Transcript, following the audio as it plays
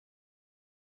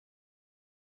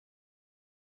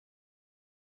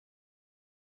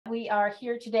We are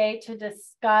here today to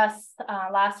discuss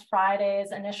last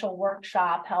Friday's initial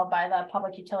workshop held by the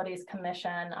Public Utilities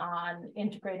Commission on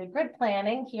integrated grid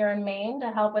planning here in Maine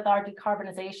to help with our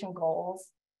decarbonization goals.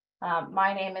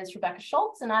 My name is Rebecca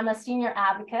Schultz, and I'm a senior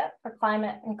advocate for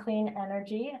climate and clean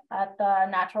energy at the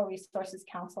Natural Resources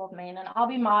Council of Maine, and I'll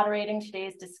be moderating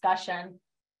today's discussion.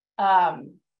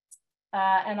 And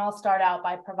I'll start out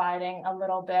by providing a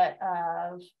little bit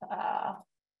of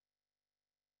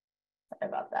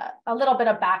a little bit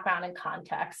of background and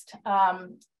context,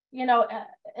 and then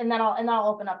I'll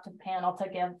open up to the panel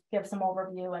to give some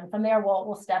overview, and from there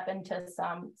we'll step into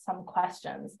some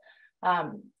questions.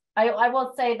 I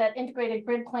will say that integrated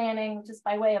grid planning, just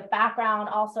by way of background,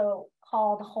 also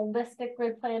called holistic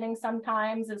grid planning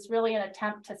sometimes, is really an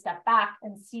attempt to step back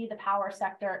and see the power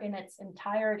sector in its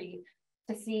entirety,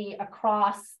 to see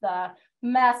across the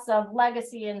mess of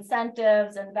legacy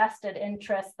incentives and vested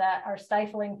interests that are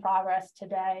stifling progress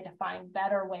today to find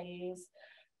better ways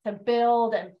to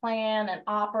build and plan and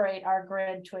operate our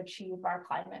grid to achieve our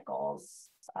climate goals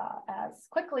as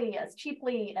quickly, as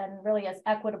cheaply, and really as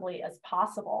equitably as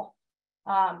possible.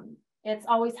 It's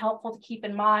always helpful to keep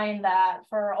in mind that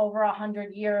for over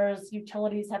 100 years,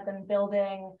 utilities have been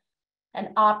building and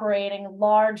operating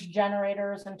large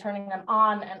generators and turning them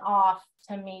on and off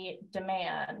to meet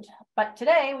demand. But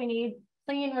today we need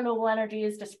clean renewable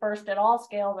energies dispersed at all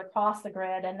scales across the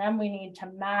grid, and then we need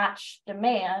to match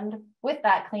demand with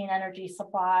that clean energy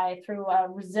supply through a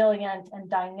resilient and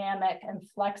dynamic and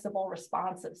flexible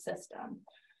responsive system.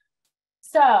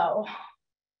 So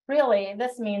really,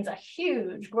 this means a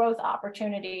huge growth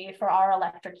opportunity for our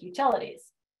electric utilities.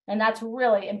 And that's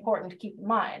really important to keep in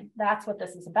mind. That's what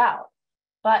this is about.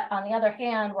 But on the other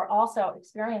hand, we're also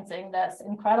experiencing this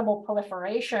incredible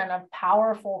proliferation of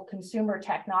powerful consumer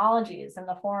technologies in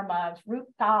the form of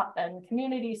rooftop and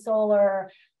community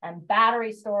solar and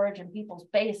battery storage in people's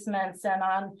basements and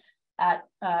at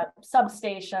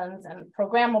substations, and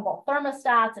programmable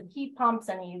thermostats and heat pumps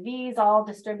and EVs all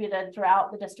distributed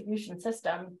throughout the distribution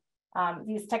system.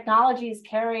 These technologies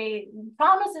carry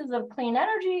promises of clean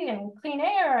energy and clean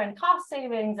air and cost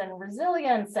savings and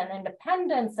resilience and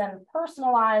independence and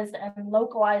personalized and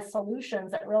localized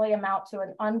solutions that really amount to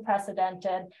an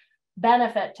unprecedented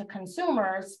benefit to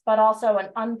consumers, but also an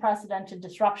unprecedented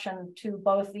disruption to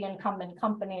both the incumbent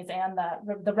companies and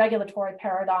the regulatory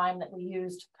paradigm that we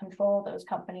use to control those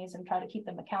companies and try to keep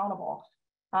them accountable.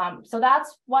 So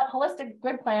that's what holistic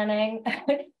grid planning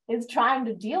is trying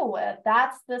to deal with.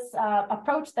 That's this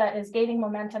approach that is gaining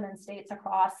momentum in states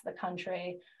across the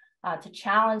country to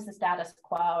challenge the status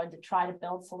quo and to try to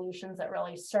build solutions that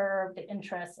really serve the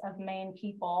interests of Maine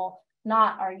people,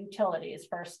 not our utilities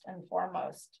first and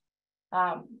foremost.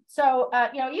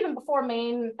 Even before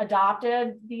Maine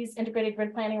adopted these integrated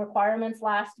grid planning requirements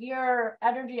last year,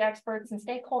 energy experts and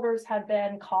stakeholders had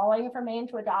been calling for Maine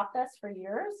to adopt this for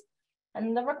years.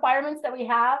 And the requirements that we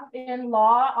have in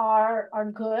law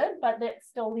are good, but it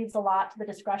still leaves a lot to the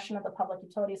discretion of the Public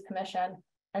Utilities Commission.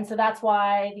 And so that's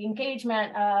why the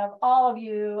engagement of all of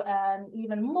you and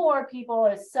even more people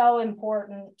is so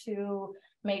important to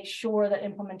make sure that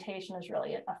implementation is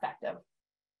really effective.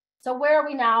 So where are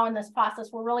we now in this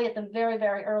process? We're really at the very,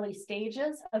 very early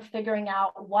stages of figuring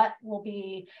out what will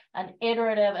be an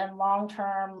iterative and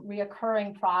long-term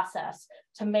reoccurring process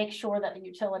to make sure that the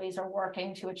utilities are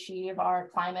working to achieve our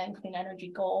climate and clean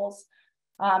energy goals.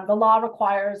 The law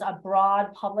requires a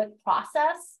broad public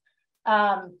process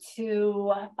at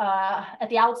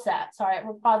the outset. It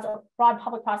requires a broad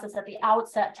public process at the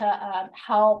outset to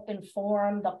help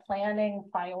inform the planning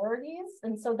priorities.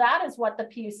 And so that is what the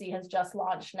PUC has just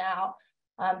launched now.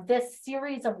 This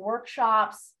series of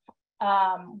workshops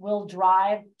will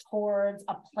drive towards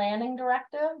a planning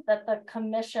directive that the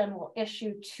commission will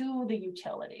issue to the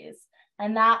utilities.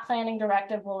 And that planning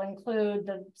directive will include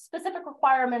the specific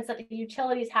requirements that the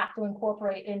utilities have to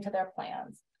incorporate into their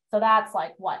plans. So that's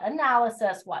like what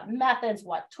analysis, what methods,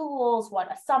 what tools,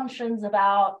 what assumptions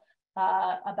about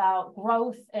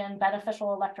growth and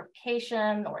beneficial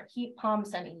electrification or heat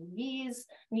pumps and EVs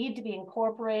need to be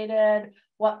incorporated,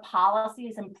 what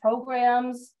policies and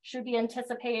programs should be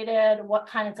anticipated, what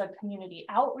kinds of community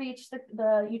outreach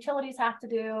the utilities have to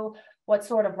do, what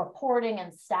sort of reporting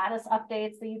and status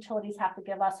updates the utilities have to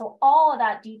give us. So all of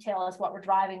that detail is what we're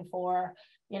driving for,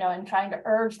 and trying to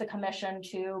urge the commission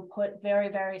to put very,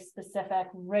 very specific,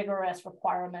 rigorous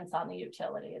requirements on the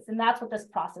utilities. And that's what this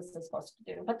process is supposed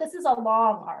to do. But this is a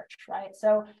long arch, right?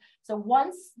 So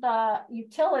once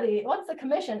the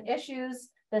commission issues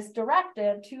this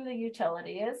directive to the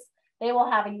utilities, they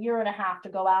will have 1.5 years to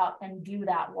go out and do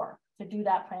that work, to do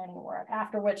that planning work,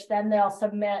 after which then they'll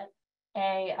submit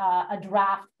a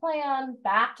draft plan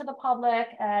back to the public,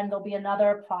 and there'll be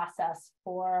another process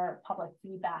for public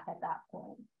feedback at that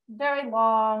point. Very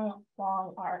long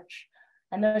arch.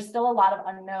 And there's still a lot of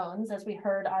unknowns, as we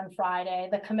heard on Friday.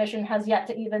 The commission has yet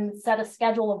to even set a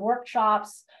schedule of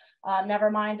workshops, never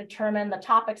mind determine the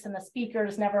topics and the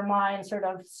speakers, never mind sort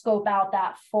of scope out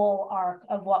that full arc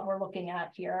of what we're looking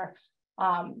at here.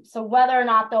 So whether or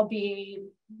not they'll be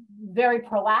very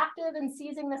proactive in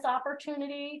seizing this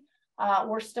opportunity,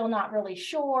 we're still not really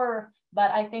sure.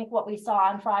 But I think what we saw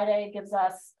on Friday gives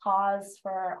us cause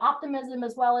for optimism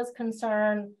as well as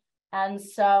concern. And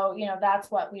so, you know, that's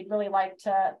what we'd really like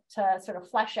to sort of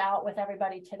flesh out with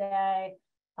everybody today,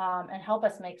 and help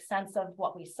us make sense of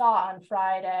what we saw on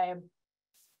Friday.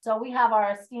 So we have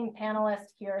our esteemed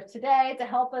panelists here today to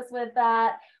help us with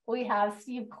that. We have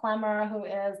Steve Clemmer, who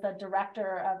is the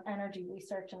Director of Energy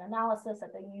Research and Analysis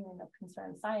at the Union of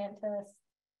Concerned Scientists.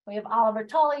 We have Oliver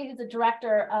Tully, who's the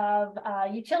Director of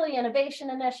Utility Innovation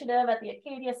Initiative at the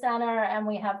Acadia Center. And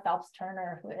we have Phelps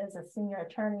Turner, who is a senior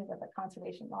attorney with the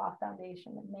Conservation Law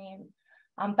Foundation in Maine.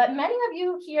 But many of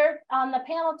you here on the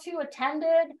panel too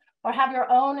attended or have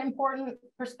your own important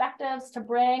perspectives to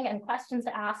bring and questions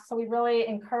to ask. So we really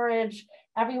encourage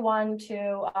everyone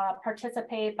to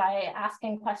participate by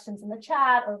asking questions in the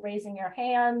chat or raising your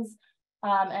hands,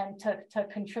 and to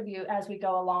contribute as we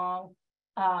go along.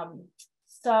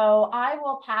 So I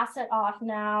will pass it off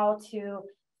now to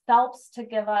Phelps to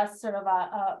give us sort of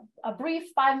a brief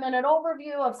 5-minute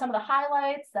overview of some of the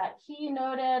highlights that he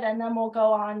noted, and then we'll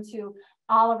go on to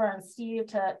Oliver and Steve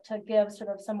to give sort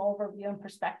of some overview and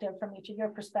perspective from each of your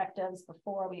perspectives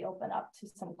before we open up to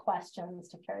some questions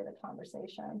to carry the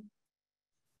conversation.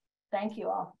 Thank you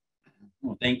all.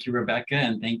 Well, thank you, Rebecca,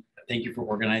 and thank you for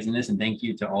organizing this, and thank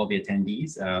you to all the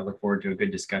attendees. Look forward to a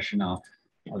good discussion. I'll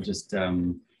just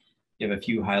give a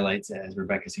few highlights as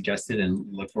Rebecca suggested, and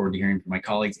look forward to hearing from my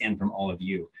colleagues and from all of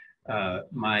you.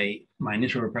 My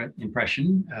initial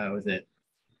impression was that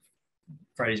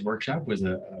Friday's workshop was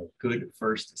a good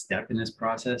first step in this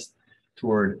process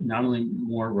toward not only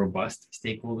more robust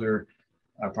stakeholder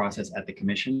process at the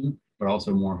commission, but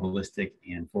also more holistic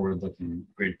and forward-looking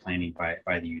grid planning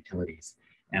by the utilities.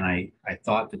 And I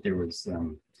thought that there was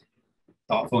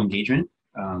thoughtful engagement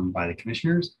by the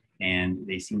commissioners, and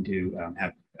they seem to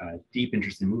have deep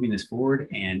interest in moving this forward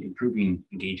and improving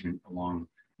engagement along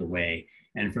the way.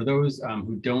 And for those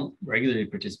who don't regularly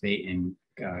participate in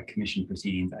commission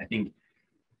proceedings, I think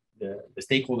the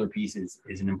stakeholder piece is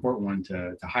an important one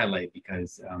to highlight,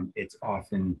 because it's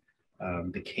often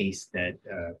the case that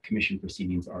commission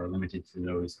proceedings are limited to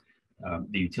those,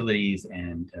 the utilities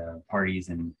and parties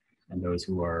and those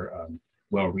who are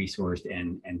well-resourced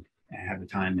and have the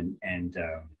time and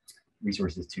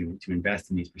resources to invest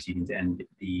in these proceedings, and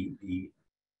the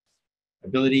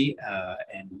ability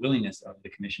and willingness of the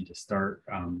commission to start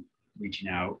reaching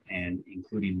out and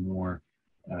including more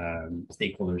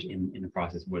stakeholders in the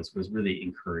process was really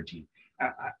encouraging.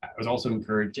 I was also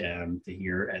encouraged to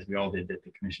hear, as we all did, that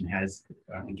the commission has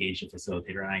engaged a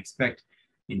facilitator, and I expect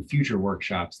in future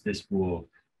workshops this will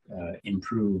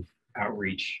improve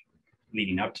outreach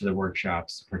leading up to the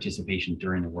workshops, participation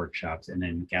during the workshops, and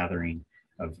then gathering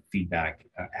of feedback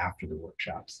after the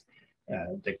workshops.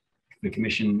 The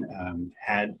commission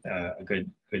had a good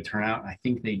turnout. I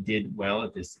think they did well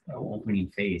at this opening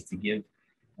phase to give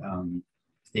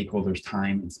stakeholders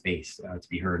time and space to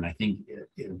be heard. And I think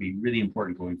it'll be really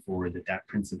important going forward that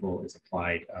principle is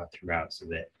applied throughout, so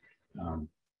that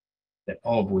that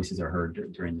all voices are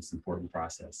heard during this important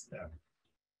process.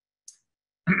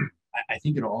 I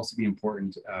think it'll also be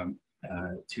important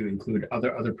to include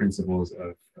other principles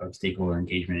of stakeholder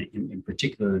engagement, in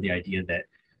particular the idea that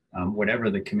whatever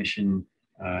the commission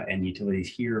and utilities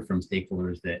hear from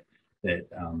stakeholders, that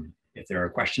if there are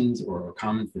questions or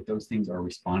comments, that those things are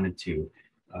responded to,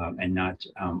 and not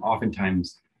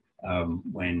oftentimes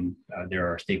when there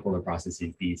are stakeholder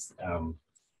processes, these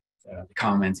the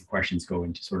comments and questions go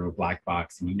into sort of a black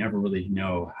box, and you never really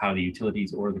know how the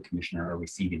utilities or the commissioner are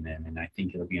receiving them. And I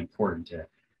think it'll be important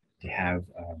to have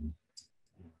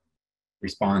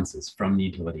responses from the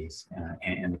utilities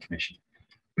and the commission.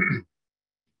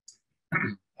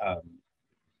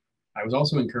 I was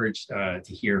also encouraged to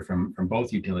hear from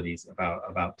both utilities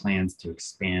about plans to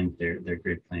expand their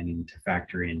grid planning to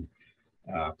factor in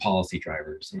policy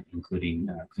drivers, including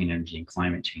clean energy and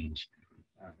climate change.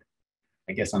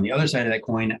 I guess on the other side of that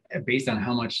coin, based on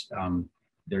how much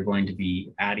they're going to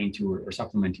be adding to or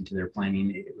supplementing to their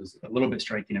planning, it was a little bit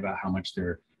striking about how much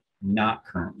they're not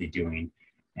currently doing.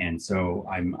 And so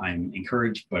I'm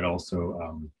encouraged, but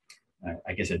also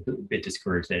I guess a bit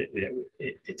discouraged that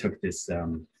it took this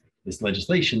this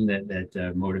legislation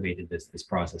that motivated this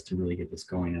process to really get this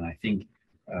going. And I think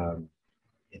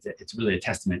it's really a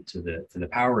testament to the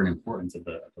power and importance of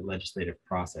the legislative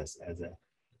process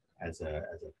as a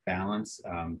balance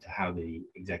to how the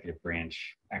executive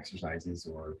branch exercises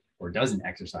or doesn't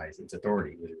exercise its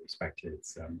authority with respect to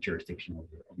its jurisdiction over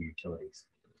utilities.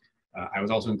 I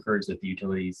was also encouraged that the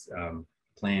utilities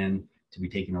plan to be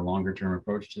taking a longer term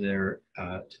approach to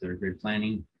their grid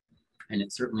planning, and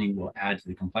it certainly will add to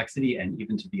the complexity and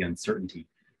even to the uncertainty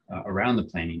around the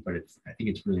planning. But I think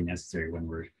it's really necessary when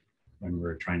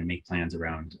we're trying to make plans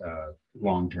around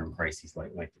long-term crises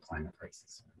like the climate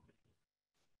crisis.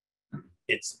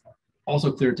 It's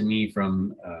also clear to me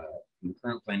from the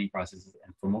current planning processes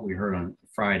and from what we heard on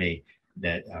Friday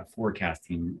that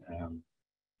forecasting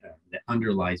that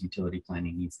underlies utility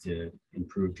planning needs to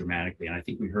improve dramatically. And I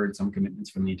think we heard some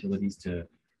commitments from the utilities to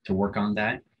work on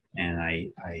that. And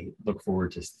I look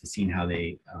forward to seeing how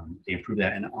they improve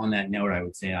that. And on that note, I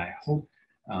would say I hope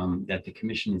that the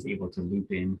commission is able to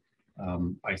loop in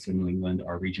ISO New England,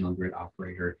 our regional grid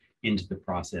operator, into the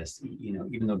process. You know,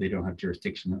 even though they don't have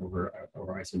jurisdiction over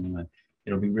ISO New England,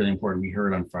 it'll be really important. We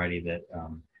heard on Friday that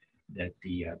that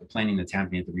the planning that's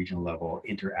happening at the regional level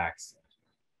interacts,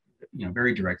 you know,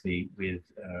 very directly with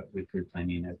grid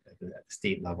planning at the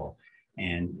state level.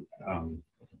 And I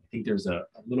think there's a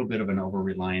little bit of an over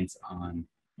reliance on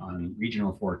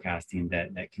regional forecasting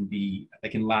that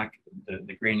can lack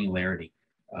the granularity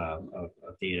of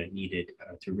data needed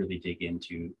to really dig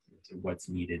into what's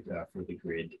needed for the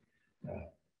grid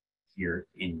here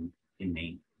in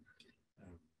Maine.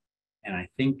 And I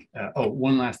think,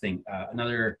 one last thing,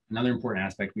 another important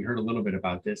aspect, we heard a little bit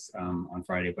about this on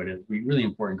Friday, but it'll be really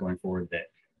important going forward that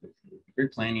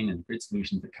grid planning and grid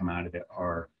solutions that come out of it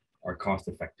are cost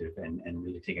effective and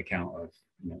really take account of,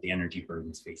 you know, the energy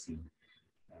burdens facing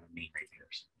Maine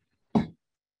ratepayers.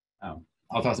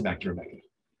 I'll toss it back to Rebecca.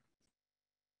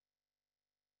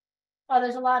 Oh,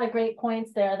 there's a lot of great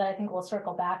points there that I think we'll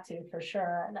circle back to for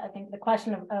sure. And I think the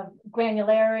question of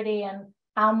granularity and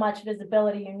how much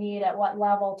visibility you need at what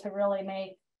level to really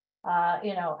make,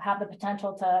 you know, have the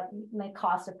potential to make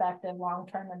cost-effective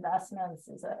long-term investments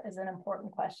is an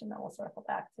important question that we'll circle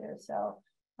back to. So,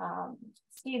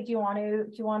 Steve, do you want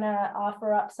to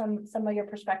offer up some of your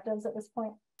perspectives at this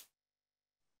point?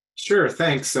 Sure,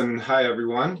 thanks, and hi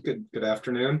everyone. Good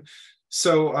afternoon.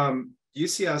 So,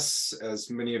 UCS, as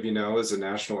many of you know, is a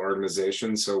national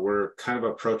organization, so we're kind of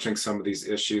approaching some of these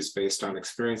issues based on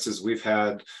experiences we've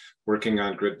had working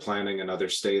on grid planning in other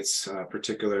states,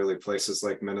 particularly places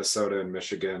like Minnesota and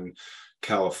Michigan,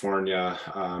 California,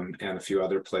 and a few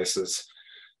other places.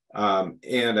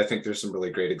 And I think there's some really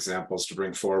great examples to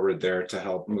bring forward there to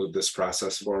help move this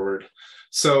process forward.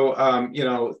 So, you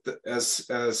know, as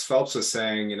Phelps was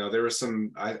saying, you know, there was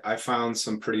I found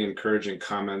some pretty encouraging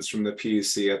comments from the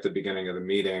PUC at the beginning of the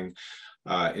meeting,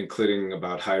 including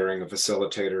about hiring a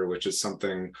facilitator, which is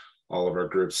something all of our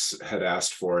groups had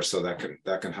asked for. So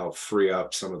that can help free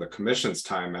up some of the commission's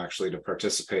time actually to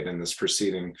participate in this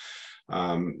proceeding,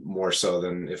 more so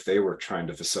than if they were trying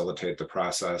to facilitate the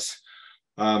process.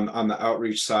 On the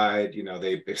outreach side, you know,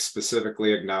 they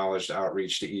specifically acknowledged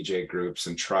outreach to EJ groups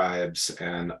and tribes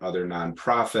and other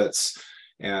nonprofits,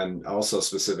 and also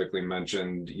specifically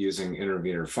mentioned using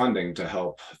intervenor funding to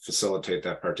help facilitate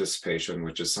that participation,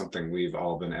 which is something we've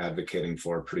all been advocating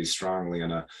for pretty strongly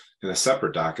in a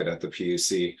separate docket at the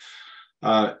PUC.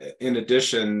 In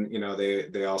addition, you know,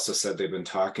 they also said they've been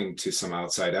talking to some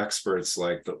outside experts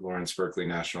like the Lawrence Berkeley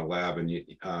National Lab and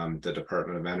the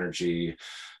Department of Energy,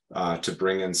 to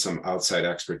bring in some outside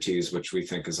expertise, which we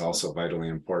think is also vitally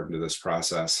important to this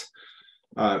process.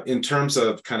 In terms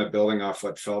of kind of building off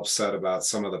what Phelps said about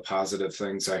some of the positive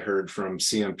things I heard from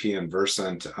CMP and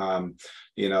Versant,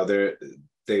 you know,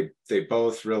 they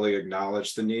both really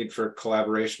acknowledge the need for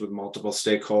collaboration with multiple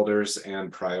stakeholders and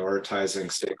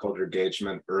prioritizing stakeholder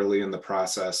engagement early in the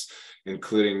process,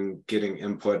 including getting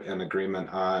input and agreement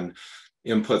on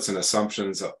inputs and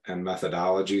assumptions and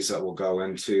methodologies that will go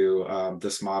into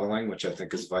this modeling, which I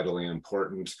think is vitally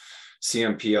important.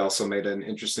 CMP also made an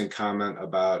interesting comment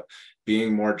about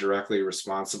being more directly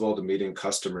responsible to meeting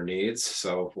customer needs.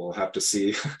 So we'll have to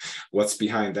see what's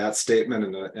behind that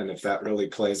statement and if that really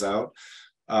plays out.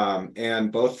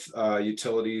 And both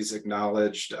utilities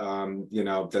acknowledged, you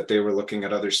know, that they were looking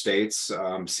at other states.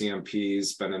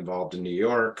 CMP's been involved in New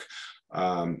York.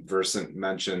 Versant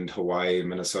mentioned Hawaii,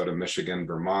 Minnesota, Michigan,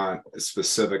 Vermont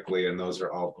specifically, and those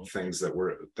are all things that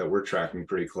we're tracking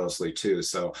pretty closely too.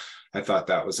 So I thought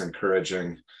that was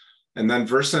encouraging. And then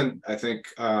Versant, I think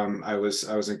I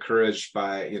was encouraged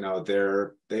by, you know,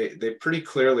 they pretty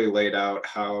clearly laid out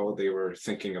how they were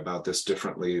thinking about this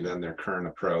differently than their current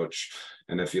approach.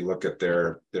 And if you look at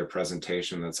their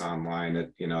presentation that's online,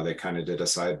 it, you know, they kind of did a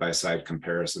side-by-side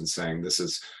comparison saying this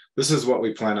is what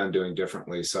we plan on doing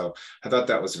differently. So I thought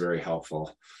that was very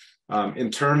helpful.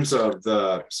 In terms of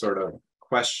the sort of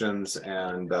questions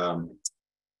and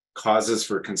causes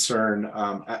for concern,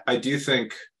 I do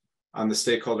think on the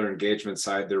stakeholder engagement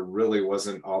side, there really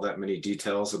wasn't all that many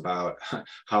details about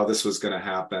how this was going to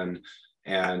happen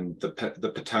and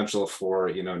the potential for,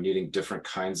 you know, needing different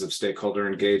kinds of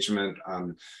stakeholder engagement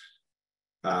on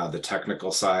the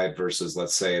technical side versus,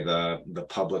 let's say, the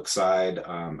public side.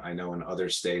 I know in other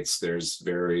states, there's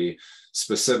very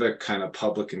specific kind of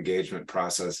public engagement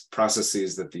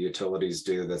processes that the utilities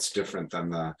do that's different than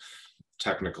the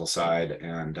technical side.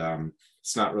 And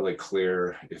it's not really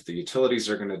clear if the utilities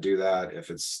are going to do that,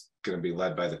 if it's going to be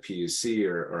led by the PUC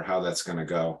or how that's going to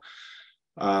go.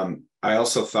 I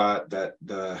also thought that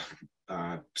the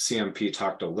CMP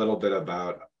talked a little bit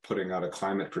about putting out a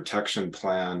climate protection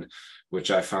plan,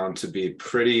 which I found to be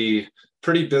pretty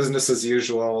business as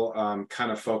usual,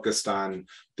 kind of focused on,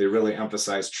 they really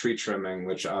emphasized tree trimming,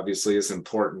 which obviously is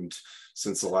important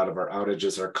since a lot of our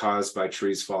outages are caused by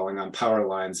trees falling on power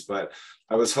lines. But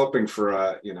I was hoping for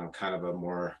a, you know, kind of a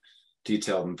more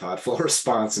detailed and thoughtful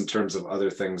response in terms of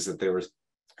other things that they were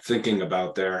thinking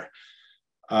about there.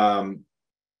 And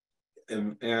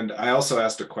I also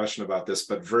asked a question about this,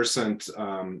 but Versant,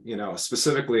 you know,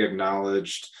 specifically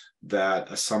acknowledged that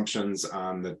assumptions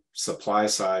on the supply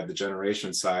side, the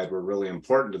generation side, were really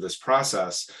important to this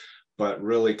process, but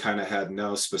really kind of had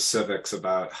no specifics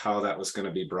about how that was going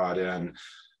to be brought in.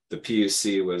 The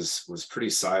PUC was pretty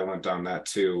silent on that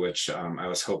too, which I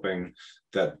was hoping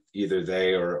that either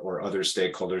they or other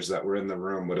stakeholders that were in the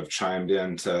room would have chimed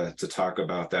in to talk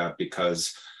about that,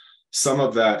 because some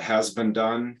of that has been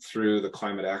done through the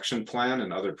climate action plan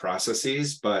and other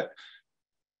processes, but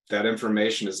that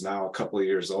information is now a couple of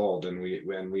years old, and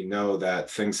we know that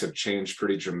things have changed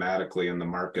pretty dramatically in the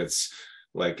markets,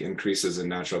 like increases in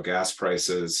natural gas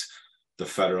prices. The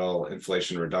Federal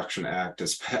Inflation Reduction Act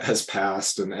has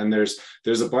passed, and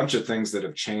there's a bunch of things that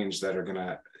have changed that are going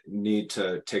to need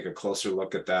to take a closer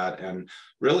look at that, and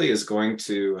really is going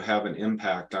to have an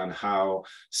impact on how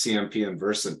CMP and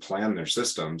Versant plan their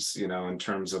systems, you know, in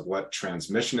terms of what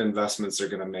transmission investments they're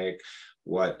going to make,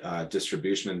 what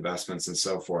distribution investments and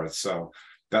so forth. So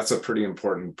that's a pretty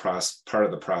important part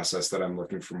of the process that I'm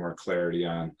looking for more clarity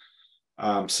on.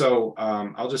 I'll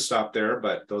just stop there,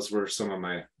 but those were some of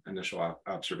my initial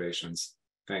observations.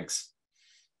 Thanks.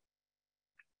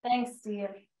 Thanks, Steve.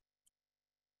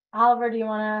 Oliver, do you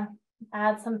want to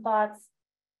add some thoughts?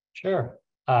 Sure.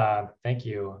 Thank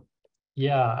you.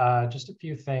 Yeah, just a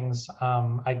few things.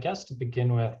 I guess to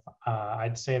begin with,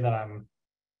 I'd say that I'm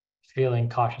feeling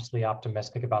cautiously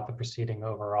optimistic about the proceeding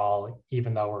overall,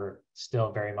 even though we're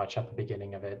still very much at the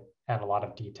beginning of it and a lot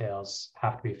of details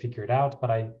have to be figured out.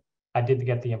 But I did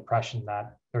get the impression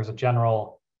that there's a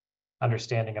general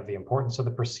understanding of the importance of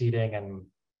the proceeding and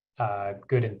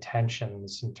good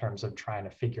intentions in terms of trying to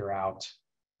figure out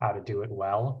how to do it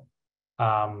well.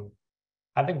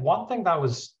 I think one thing that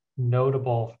was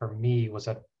notable for me was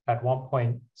that at one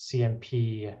point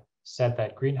CMP said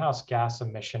that greenhouse gas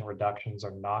emission reductions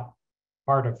are not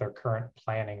part of their current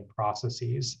planning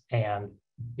processes, and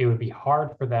it would be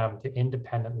hard for them to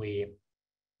independently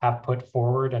have put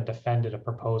forward and defended a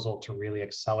proposal to really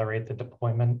accelerate the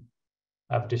deployment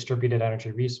of distributed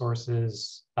energy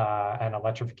resources and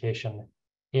electrification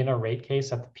in a rate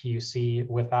case at the PUC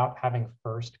without having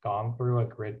first gone through a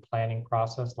grid planning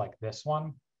process like this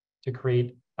one to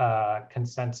create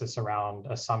consensus around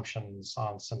assumptions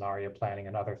on scenario planning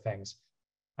and other things.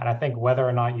 And I think whether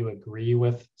or not you agree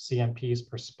with CMP's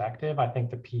perspective, I think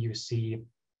the PUC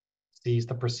sees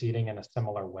the proceeding in a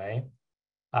similar way.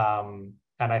 And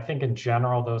I think in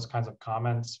general, those kinds of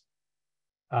comments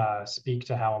speak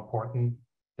to how important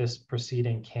this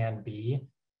proceeding can be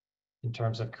in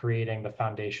terms of creating the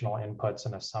foundational inputs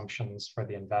and assumptions for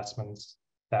the investments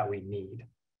that we need.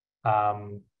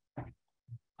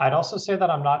 I'd also say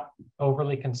that I'm not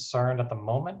overly concerned at the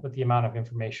moment with the amount of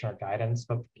information or guidance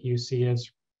that the PUC has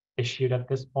issued at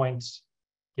this point,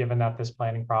 given that this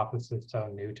planning process is so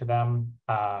new to them.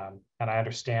 And I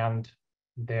understand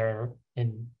their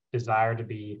desire to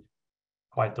be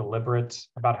quite deliberate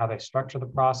about how they structure the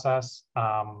process.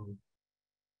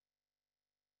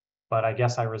 But I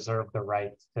guess I reserve the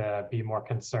right to be more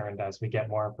concerned as we get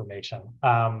more information.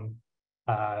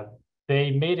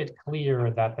 They made it clear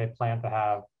that they plan to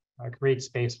have create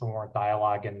space for more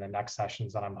dialogue in the next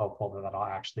sessions, and I'm hopeful that that'll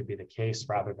actually be the case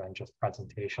rather than just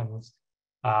presentations.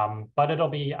 But it'll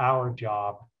be our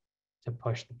job to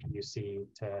push the PUC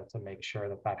to make sure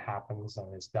that that happens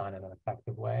and is done in an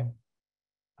effective way.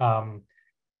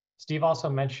 Steve also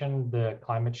mentioned the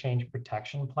Climate Change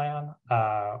Protection Plan,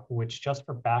 which, just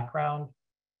for background,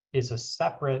 is a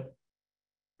separate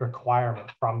requirement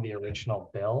from the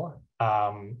original bill.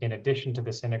 In addition to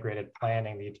this integrated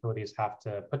planning, the utilities have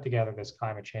to put together this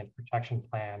Climate Change Protection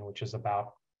Plan, which is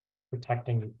about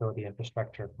protecting utility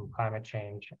infrastructure from climate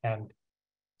change. And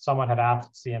someone had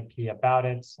asked CMP about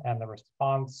it, and the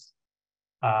response,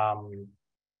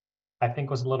 I think,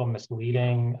 was a little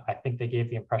misleading. I think they gave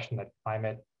the impression that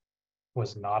climate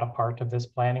was not a part of this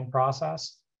planning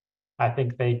process. I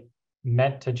think they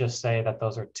meant to just say that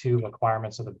those are two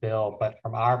requirements of the bill, but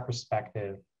from our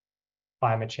perspective,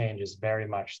 climate change is very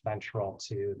much central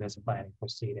to this planning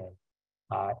proceeding,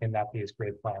 in that these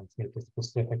grid plans need to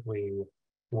specifically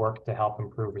work to help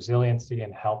improve resiliency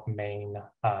and help Maine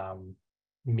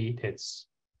meet its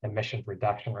emission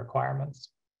reduction requirements.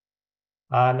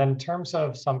 And then in terms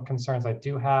of some concerns I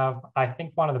do have, I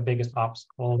think one of the biggest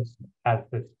obstacles as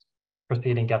this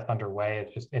proceeding gets underway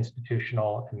is just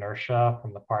institutional inertia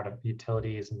from the part of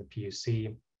utilities and the PUC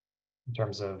in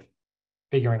terms of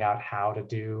figuring out how to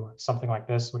do something like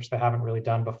this, which they haven't really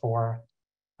done before,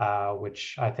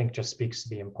 which I think just speaks to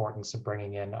the importance of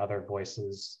bringing in other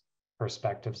voices,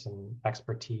 perspectives, and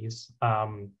expertise.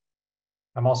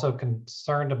 I'm also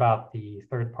concerned about the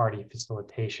third-party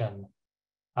facilitation.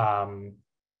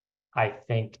 I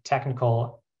think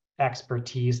technical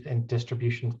expertise in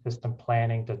distribution system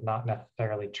planning does not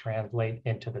necessarily translate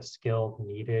into the skills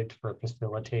needed for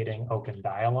facilitating open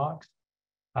dialogues.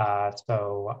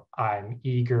 So I'm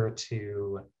eager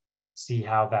to see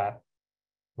how that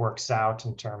works out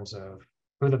in terms of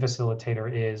who the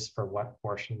facilitator is for what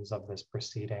portions of this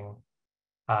proceeding.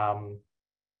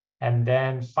 And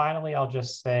then finally, I'll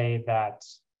just say that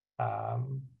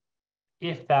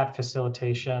if that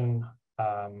facilitation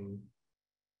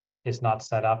is not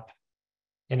set up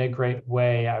in a great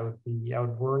way, I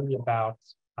would worry about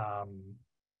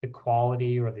the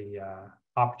quality or the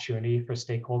opportunity for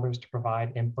stakeholders to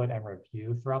provide input and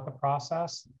review throughout the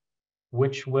process,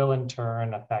 which will in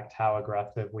turn affect how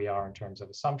aggressive we are in terms of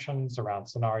assumptions around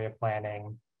scenario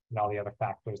planning and all the other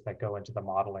factors that go into the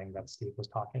modeling that Steve was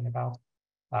talking about.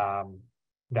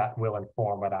 That will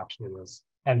inform what actually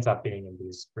ends up being in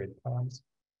these grid plans.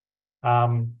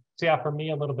 So yeah, for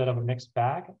me, a little bit of a mixed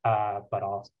bag, but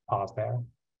I'll pause there.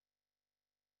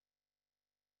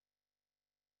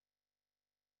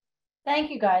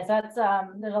 Thank you, guys. That's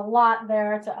there's a lot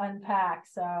there to unpack.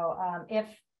 So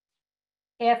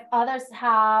if others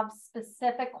have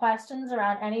specific questions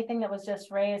around anything that was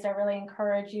just raised, I really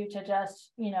encourage you to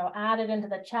just, add it into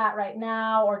the chat right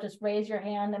now, or just raise your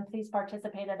hand and please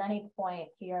participate at any point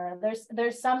here.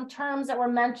 There's some terms that were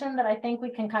mentioned that I think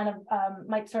we can kind of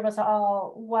might serve us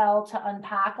all well to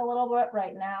unpack a little bit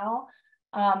right now.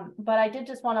 But I did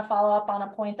just want to follow up on a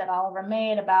point that Oliver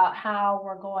made about how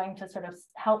we're going to sort of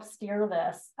help steer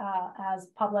this as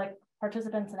public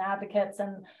participants and advocates.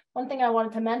 And one thing I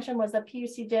wanted to mention was that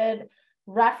PUC did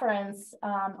reference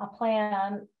a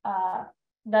plan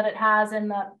that it has in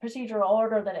the procedural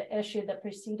order that it issued that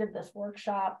preceded this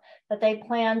workshop, that they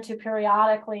plan to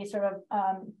periodically sort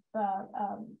of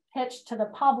pitch to the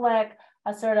public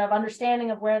a sort of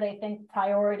understanding of where they think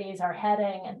priorities are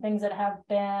heading and things that have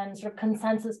been sort of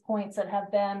consensus points that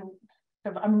have been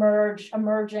sort of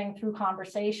emerging through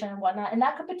conversation and whatnot. And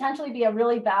that could potentially be a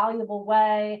really valuable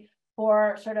way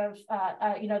for sort of,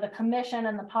 the commission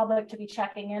and the public to be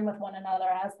checking in with one another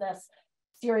as this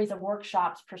series of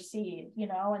workshops proceed,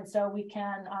 and so we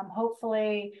can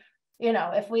hopefully,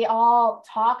 if we all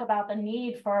talk about the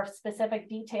need for specific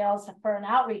details for an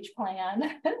outreach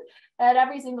plan at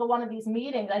every single one of these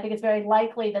meetings, I think it's very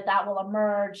likely that that will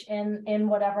emerge in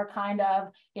whatever kind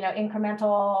of,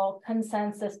 incremental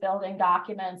consensus building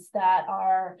documents that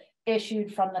are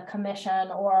issued from the commission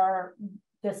or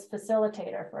this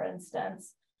facilitator, for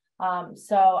instance.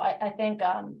 So I think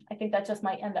that just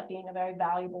might end up being a very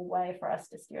valuable way for us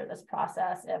to steer this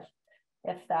process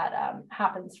if that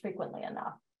happens frequently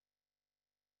enough.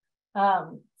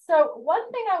 So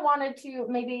one thing I wanted to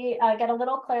maybe get a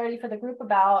little clarity for the group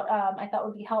about, I thought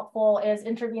would be helpful, is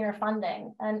intervenor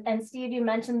funding. And Steve, you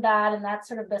mentioned that, and that's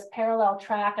sort of this parallel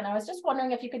track. And I was just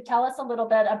wondering if you could tell us a little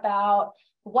bit about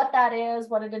what that is,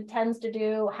 what it intends to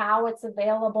do, how it's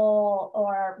available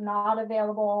or not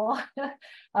available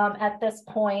at this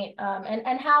point,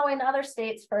 and how in other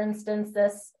states, for instance,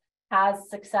 this has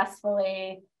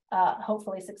successfully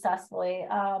hopefully successfully,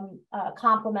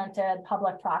 complemented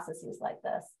public processes like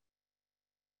this?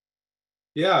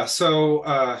 Yeah,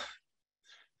 so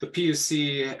the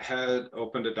PUC had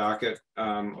opened a docket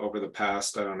over the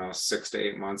past, I don't know, 6 to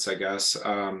 8 months, I guess,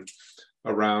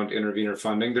 around intervenor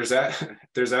funding. There's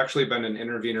actually been an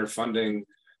intervenor funding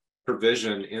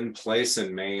provision in place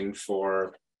in Maine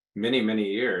for many, many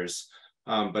years,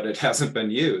 but it hasn't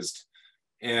been used.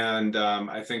 And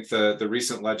I think the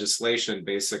recent legislation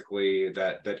basically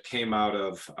that came out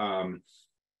of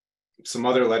some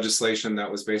other legislation that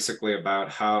was basically about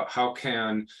how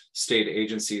can state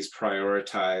agencies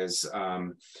prioritize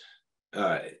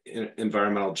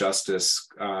environmental justice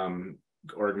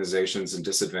organizations in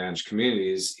disadvantaged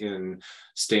communities in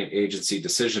state agency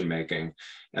decision making.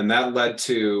 And that led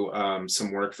to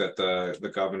some work that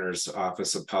the governor's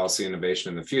Office of Policy Innovation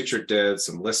in the Future did,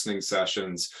 some listening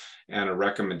sessions, and a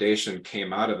recommendation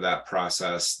came out of that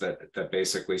process that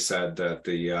basically said that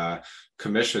the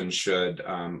commission should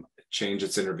change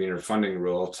its intervenor funding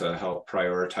rule to help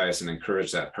prioritize and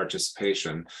encourage that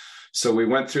participation. So we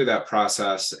went through that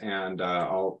process, and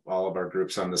all of our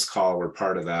groups on this call were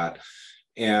part of that.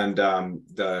 And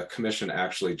the commission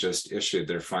actually just issued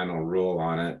their final rule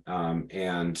on it.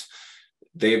 And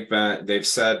they've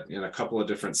said in a couple of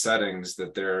different settings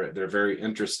that they're very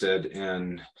interested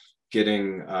in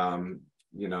getting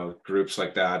groups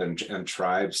like that and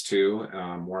tribes too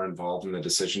more involved in the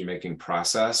decision-making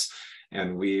process.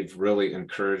 And we've really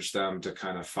encouraged them to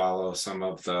kind of follow some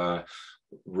of the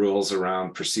rules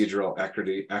around procedural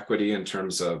equity in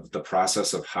terms of the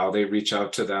process of how they reach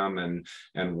out to them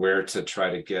and where to try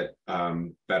to get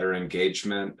better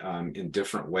engagement in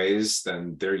different ways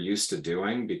than they're used to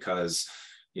doing, because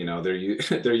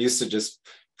they're used to just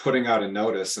putting out a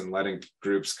notice and letting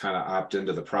groups kind of opt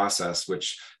into the process,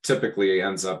 which typically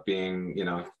ends up being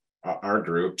our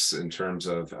groups in terms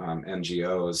of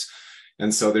NGOs.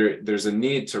 And so there's a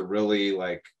need to really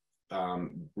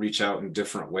reach out in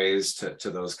different ways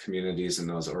to those communities and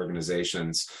those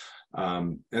organizations.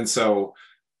 And so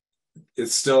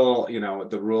it's still,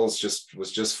 the rules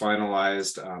was just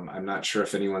finalized. I'm not sure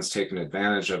if anyone's taken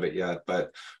advantage of it yet,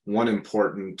 but one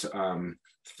important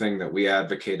thing that we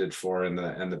advocated for and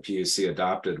the PUC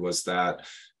adopted was that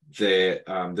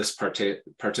this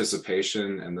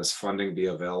participation and this funding be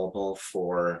available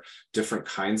for different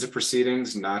kinds of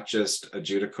proceedings, not just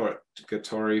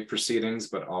adjudicatory proceedings,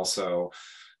 but also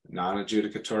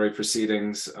non-adjudicatory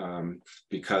proceedings,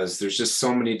 because there's just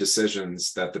so many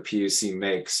decisions that the PUC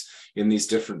makes in these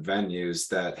different venues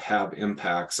that have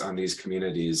impacts on these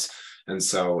communities. And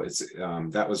so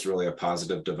that was really a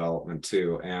positive development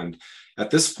too. And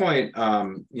at this point,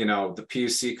 the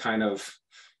PUC kind of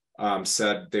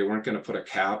said they weren't going to put a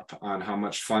cap on how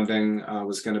much funding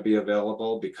was going to be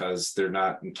available, because they're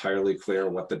not entirely clear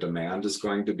what the demand is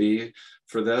going to be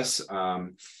for this.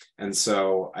 And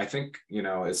so I think,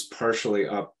 it's partially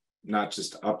up, not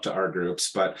just up to our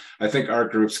groups, but I think our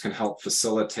groups can help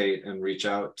facilitate and reach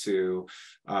out to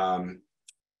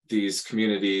these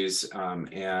communities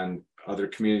and other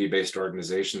community-based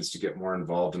organizations to get more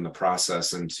involved in the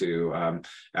process and to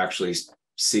actually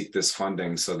seek this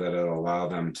funding so that it'll allow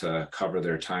them to cover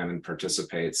their time and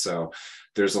participate. So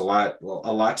there's a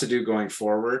lot to do going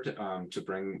forward to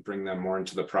bring them more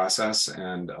into the process,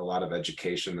 and a lot of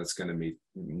education that's going to be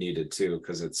needed too,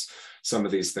 because some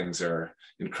of these things are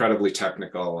incredibly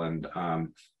technical, and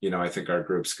I think our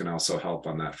groups can also help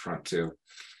on that front too.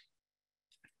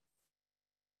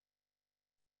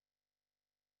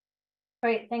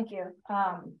 Great, thank you.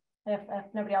 If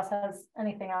nobody else has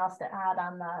anything else to add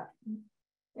on the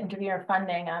intervenor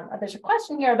funding, there's a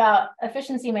question here about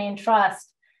Efficiency Maine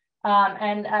Trust,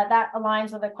 and that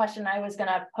aligns with a question I was going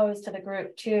to pose to the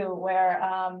group too, where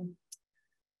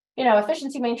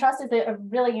Efficiency Maine Trust is a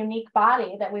really unique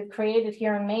body that we've created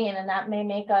here in Maine, and that may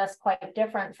make us quite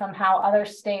different from how other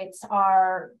states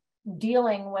are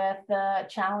dealing with the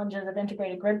challenges of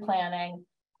integrated grid planning.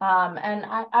 And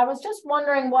I was just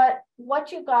wondering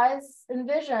what you guys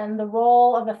envision the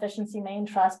role of Efficiency Maine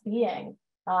Trust being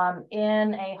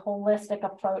in a holistic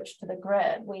approach to the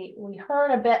grid. We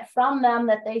heard a bit from them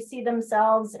that they see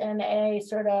themselves in a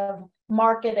sort of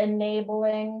market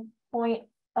enabling point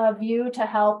of view to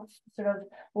help sort of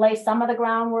lay some of the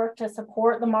groundwork to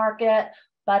support the market.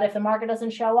 But if the market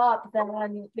doesn't show up, then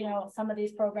some of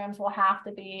these programs will have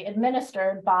to be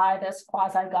administered by this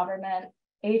quasi-government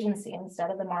agency instead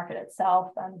of the market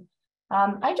itself. And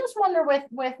I just wonder,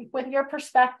 with your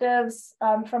perspectives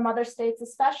from other states,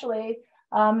 especially,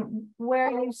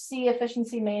 where you see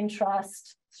Efficiency Maine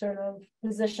Trust sort of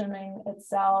positioning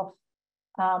itself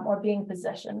or being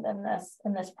positioned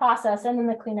in this process and in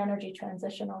the clean energy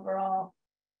transition overall.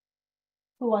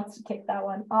 Who wants to take that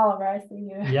one? Oliver, I see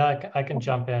you. Yeah, I can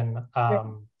jump in.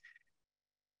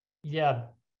 Yeah,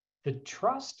 the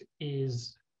trust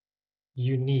is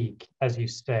unique, as you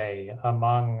say,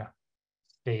 among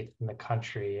states in the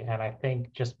country. And I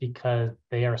think just because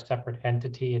they are a separate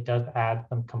entity, it does add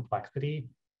some complexity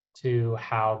to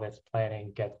how this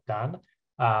planning gets done.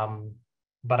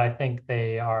 But I think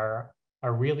they are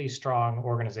a really strong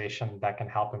organization that can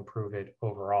help improve it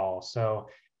overall. So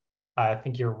I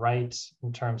think you're right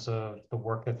in terms of the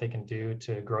work that they can do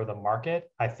to grow the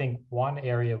market. I think one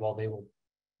area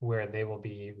where they will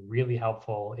be really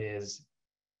helpful is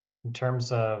in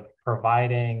terms of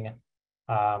providing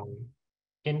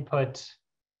input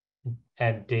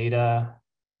and data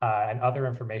and other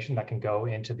information that can go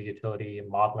into the utility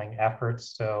modeling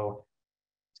efforts. So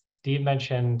Steve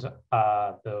mentioned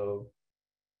the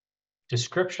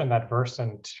description that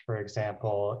Versant, for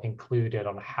example, included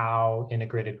on how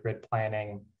integrated grid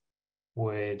planning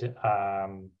would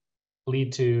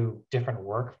lead to different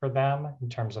work for them in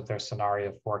terms of their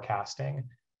scenario forecasting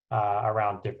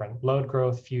around different load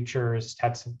growth futures,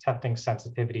 testing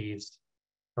sensitivities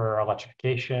for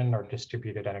electrification or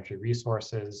distributed energy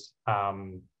resources.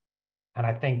 And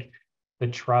I think the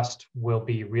trust will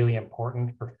be really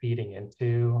important for feeding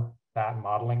into that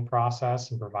modeling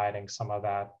process and providing some of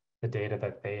the data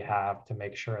that they have to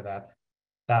make sure that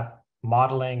that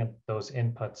modeling and those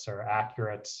inputs are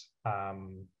accurate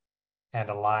and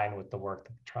align with the work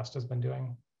that the trust has been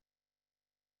doing.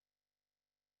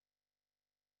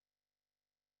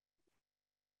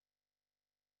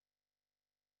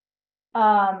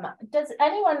 Does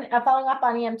anyone, following up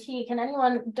on EMT, can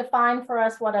anyone define for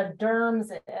us what a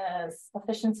DERMS is?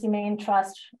 Efficiency Maine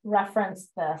Trust referenced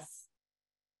this.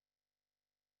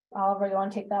 Oliver, you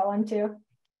want to take that one too?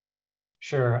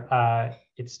 Sure.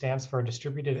 It stands for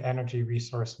Distributed Energy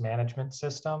Resource Management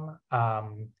System.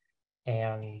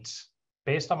 And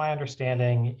based on my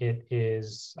understanding, it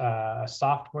is a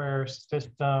software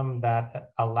system that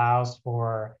allows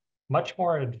for much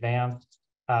more advanced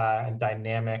and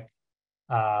dynamic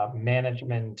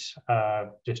management of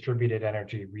distributed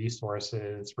energy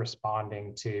resources,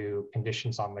 responding to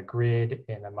conditions on the grid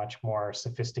in a much more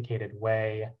sophisticated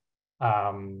way.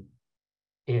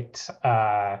 It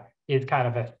is kind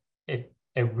of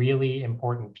a really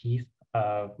important piece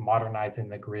of modernizing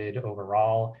the grid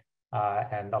overall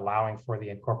and allowing for the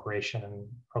incorporation and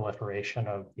proliferation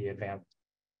of the advanced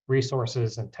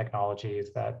resources and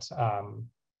technologies that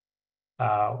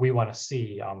we want to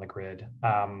see on the grid.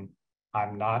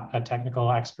 I'm not a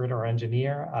technical expert or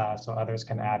engineer, so others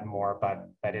can add more, but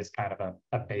that is kind of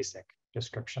a basic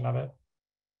description of it.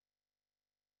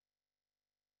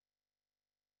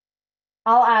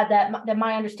 I'll add that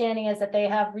my understanding is that they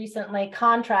have recently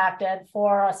contracted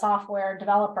for a software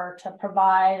developer to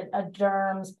provide a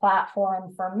DERMS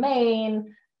platform for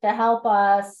Maine to help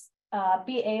us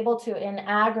be able to, in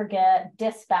aggregate,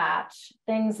 dispatch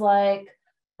things like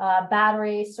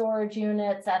battery storage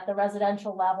units at the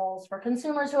residential levels for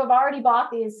consumers who have already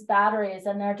bought these batteries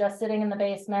and they're just sitting in the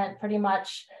basement, pretty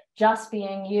much just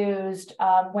being used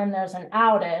when there's an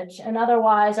outage, and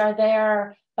otherwise are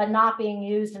there but not being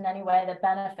used in any way that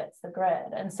benefits the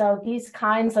grid. And so these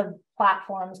kinds of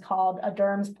platforms, called a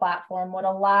DERMS platform, would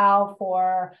allow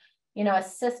for, you know, a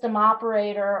system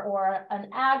operator or an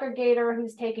aggregator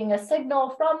who's taking a signal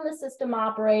from the system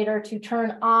operator to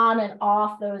turn on and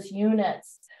off those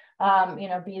units, you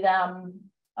know, be them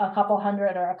a couple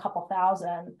hundred or a couple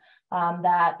thousand,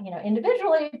 that, you know,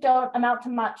 individually don't amount to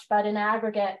much, but in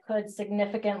aggregate could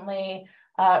significantly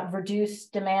reduce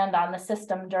demand on the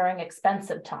system during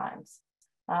expensive times.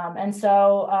 And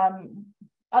so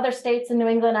other states in New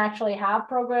England actually have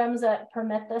programs that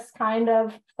permit this kind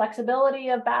of flexibility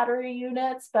of battery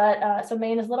units, but so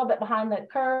Maine is a little bit behind the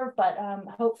curve, but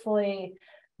hopefully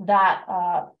that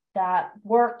that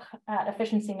work at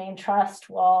Efficiency Maine Trust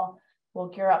will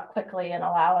gear up quickly and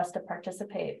allow us to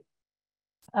participate.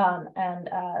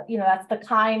 You know, that's the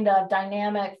kind of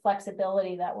dynamic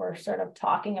flexibility that we're sort of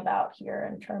talking about here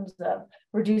in terms of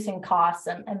reducing costs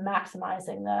and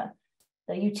maximizing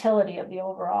the utility of the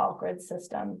overall grid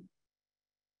system.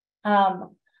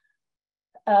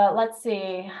 Let's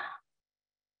see.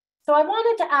 So I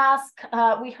wanted to ask,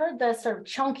 we heard this sort of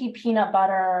chunky peanut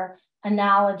butter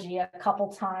analogy a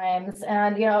couple times,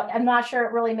 and you know, I'm not sure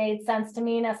it really made sense to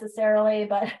me necessarily,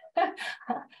 but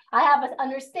I have an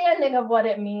understanding of what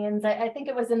it means. I think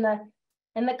it was in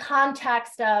the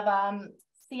context of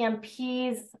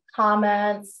CMP's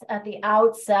comments at the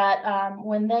outset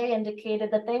when they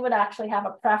indicated that they would actually have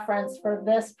a preference for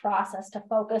this process to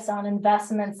focus on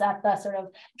investments at the sort of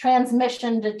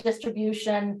transmission to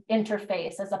distribution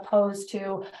interface as opposed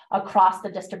to across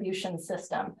the distribution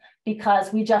system,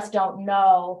 because we just don't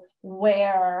know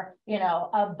where, you know,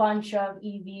 a bunch of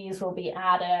EVs will be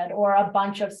added or a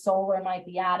bunch of solar might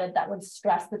be added that would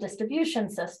stress the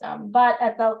distribution system. But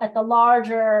at the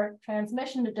larger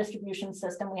transmission to distribution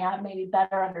system, we have maybe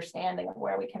better understanding of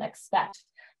where we can expect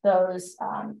those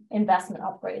investment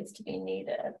upgrades to be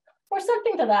needed or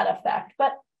something to that effect.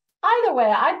 But either way,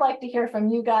 I'd like to hear from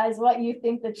you guys what you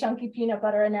think the chunky peanut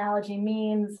butter analogy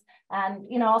means, and,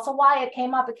 you know, also why it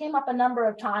came up. It came up a number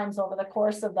of times over the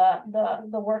course of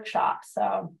the workshop,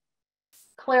 so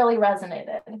clearly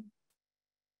resonated.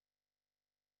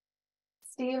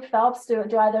 Steve, Phelps, do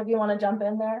either of you want to jump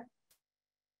in there?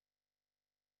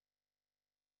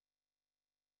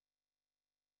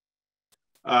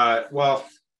 Well,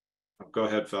 go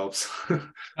ahead, Phelps.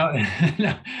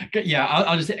 No, yeah,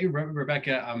 I'll just say,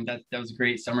 Rebecca, that was a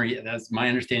great summary. That's my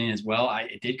understanding as well.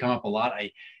 It did come up a lot.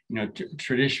 You know,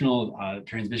 traditional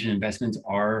transmission investments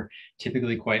are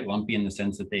typically quite lumpy in the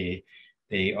sense that they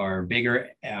are bigger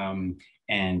and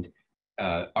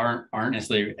aren't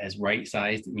necessarily as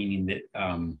right-sized, meaning that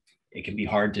it can be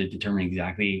hard to determine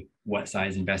exactly what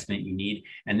size investment you need.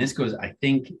 And this goes, I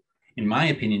think, in my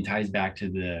opinion, ties back to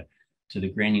the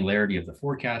granularity of the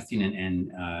forecasting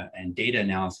and data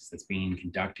analysis that's being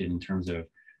conducted in terms of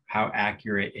how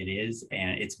accurate it is.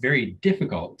 And it's very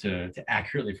difficult to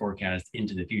accurately forecast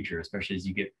into the future, especially as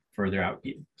you get further out,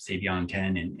 say beyond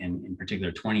 10 and in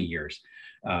particular 20 years.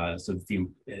 So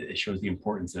it shows the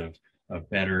importance of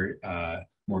better,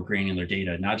 more granular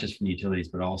data, not just from the utilities,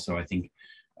 but also I think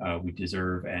we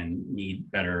deserve and need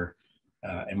better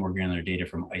and more granular data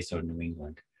from ISO New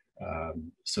England,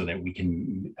 so that we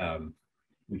can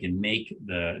make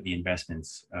the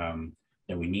investments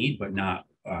that we need, but not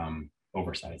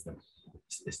oversize them.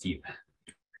 Steve.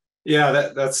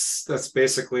 Yeah, that's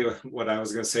basically what I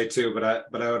was going to say too. But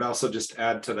I would also just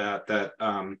add to that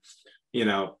you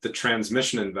know, the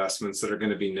transmission investments that are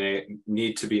going to be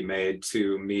need to be made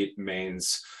to meet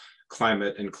Maine's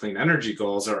climate and clean energy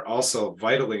goals are also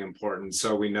vitally important.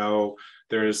 So we know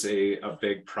there's a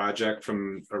big project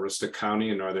from Aroostook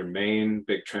County in northern Maine,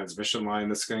 big transmission line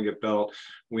that's going to get built.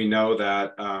 We know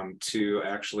that to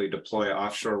actually deploy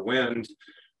offshore wind,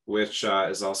 which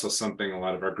is also something a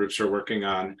lot of our groups are working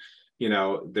on, you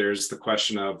know, there's the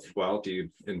question of, well, do you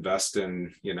invest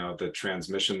in, you know, the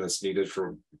transmission that's needed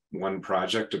for one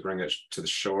project to bring it to the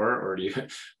shore, or do you,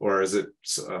 or is it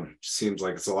seems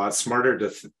like it's a lot smarter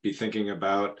to be thinking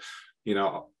about, you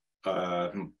know,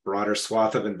 broader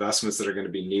swath of investments that are going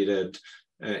to be needed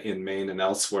in Maine and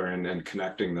elsewhere, and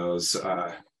connecting those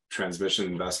transmission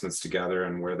investments together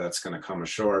and where that's going to come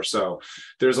ashore. So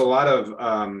there's a lot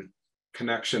of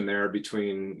connection there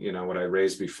between, you know, what I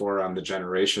raised before on the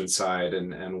generation side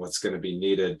and what's going to be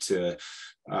needed to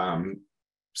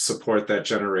support that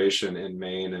generation in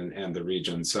Maine and the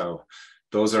region. So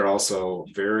those are also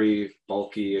very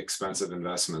bulky, expensive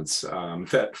investments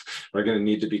that are going to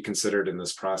need to be considered in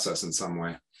this process in some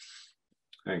way.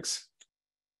 Thanks.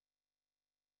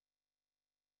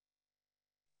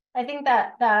 I think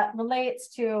that relates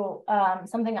to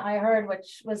something I heard,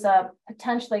 which was a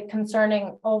potentially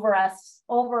concerning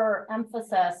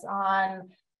overemphasis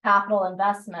on capital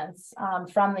investments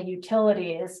from the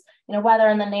utilities, you know, whether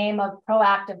in the name of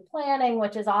proactive planning,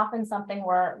 which is often something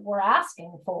we're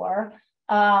asking for,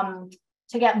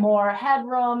 to get more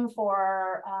headroom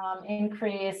for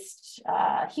increased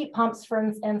heat pumps, for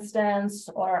instance,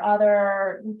 or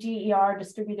other DER,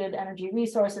 distributed energy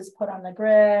resources, put on the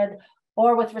grid,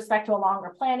 or with respect to a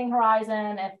longer planning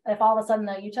horizon. If all of a sudden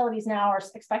the utilities now are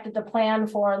expected to plan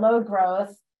for load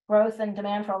growth and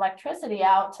demand for electricity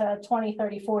out to 20,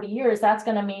 30, 40 years, that's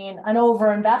going to mean an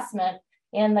overinvestment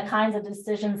in the kinds of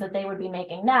decisions that they would be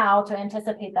making now to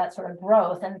anticipate that sort of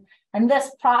growth. And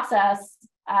this process,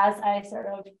 as I sort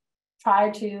of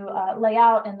tried to lay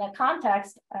out in the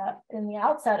context in the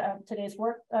outset of today's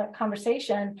work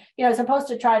conversation, you know, is supposed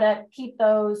to try to keep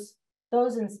those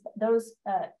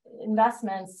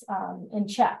investments in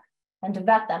check and to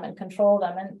vet them and control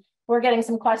them. And we're getting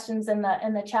some questions in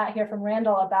the chat here from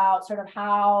Randall about sort of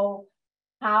how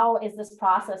is this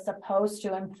process supposed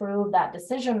to improve that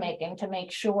decision making to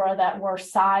make sure that we're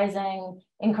sizing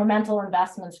incremental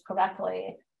investments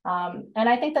correctly. And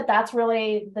I think that that's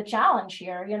really the challenge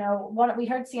here. You know, we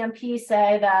heard CMP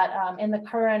say that in the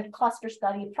current cluster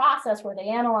study process, where they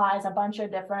analyze a bunch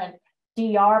of different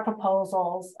DER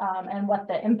proposals and what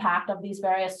the impact of these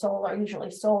various usually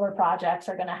solar projects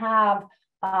are going to have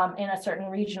in a certain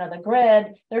region of the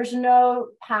grid, there's no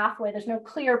pathway, there's no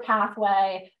clear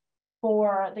pathway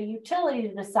for the utility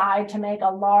to decide to make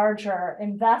a larger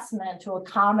investment to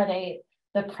accommodate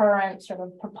the current sort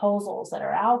of proposals that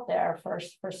are out there for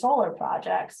solar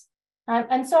projects.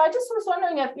 And so I just was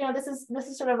wondering if, you know, this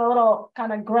is sort of a little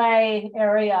kind of gray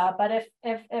area, but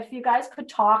if you guys could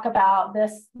talk about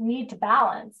this need to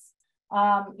balance,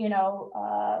 you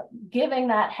know, giving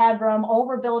that headroom,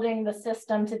 overbuilding the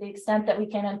system to the extent that we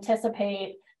can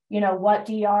anticipate, you know, what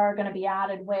DR are going to be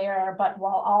added where, but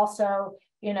while also,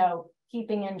 you know,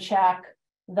 keeping in check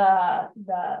the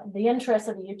interests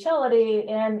of the utility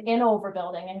in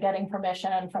overbuilding and getting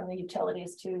permission from the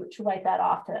utilities to write that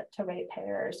off to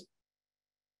ratepayers.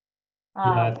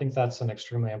 Yeah, I think that's an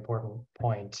extremely important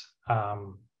point.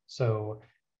 So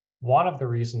one of the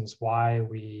reasons why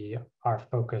we are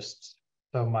focused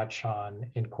so much on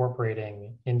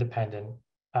incorporating independent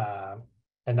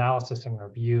analysis and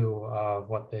review of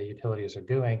what the utilities are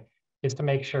doing is to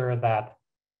make sure that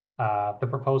the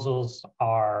proposals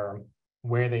are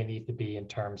where they need to be in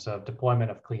terms of deployment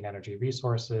of clean energy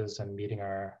resources and meeting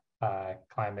our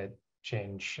climate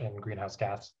change and greenhouse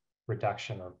gas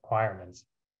reduction requirements.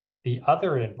 The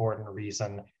other important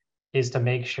reason is to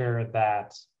make sure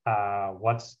that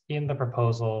what's in the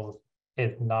proposals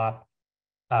is not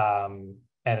an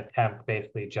attempt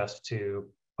basically just to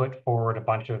put forward a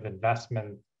bunch of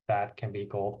investment that can be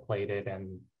gold-plated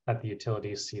and that the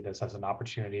utilities see this as an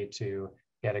opportunity to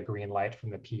get a green light from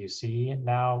the PUC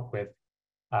now with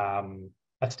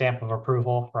a stamp of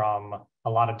approval from a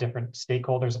lot of different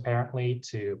stakeholders apparently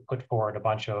to put forward a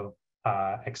bunch of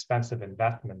expensive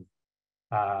investments.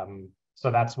 So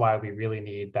that's why we really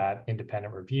need that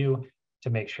independent review to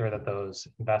make sure that those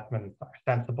investments are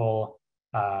sensible,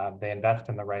 they invest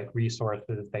in the right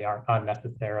resources, they aren't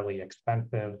unnecessarily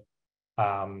expensive,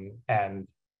 and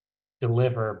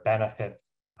deliver benefits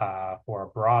for a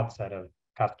broad set of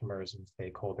customers and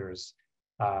stakeholders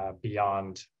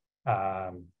beyond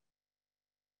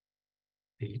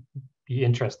the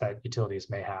interest that utilities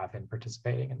may have in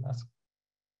participating in this.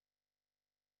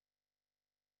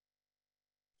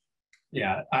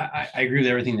 Yeah, I agree with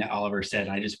everything that Oliver said.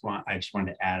 I just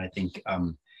wanted to add, I think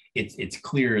it's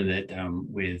clear that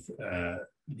with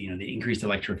you know, the increased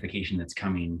electrification that's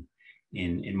coming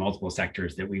in multiple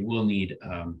sectors, that we will need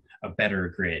a better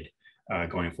grid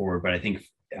going forward. But I think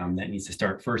that needs to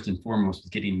start first and foremost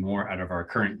with getting more out of our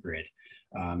current grid.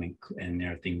 And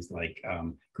there are things like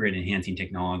grid enhancing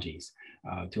technologies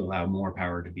to allow more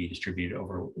power to be distributed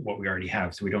over what we already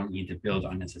have, so we don't need to build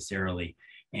unnecessarily.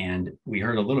 And we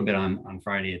heard a little bit on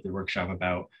Friday at the workshop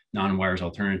about non-wires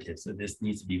alternatives. So this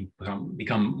needs to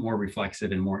become more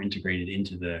reflexive and more integrated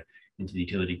into the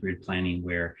utility grid planning,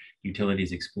 where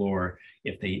utilities explore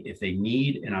if they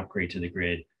need an upgrade to the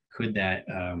grid, could that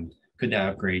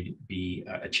upgrade be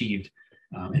achieved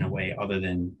in a way other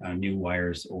than new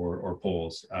wires or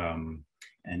poles.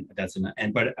 And that's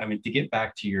but I mean, to get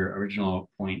back to your original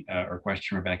point or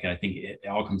question, Rebecca, I think it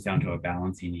all comes down to a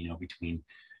balancing, you know, between,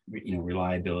 you know,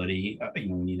 reliability, you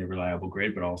know, we need a reliable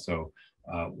grid, but also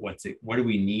what do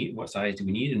we need, what size do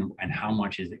we need, and how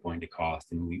much is it going to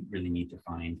cost? And we really need to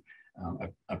find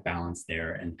a balance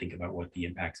there and think about what the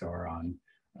impacts are on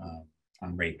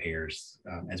ratepayers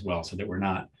as well, so that we're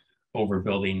not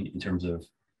overbuilding in terms of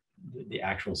the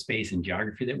actual space and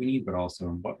geography that we need, but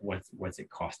also what's it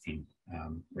costing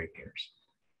ratepayers.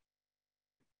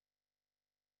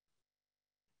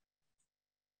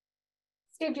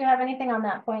 Steve, do you have anything on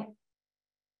that point?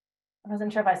 I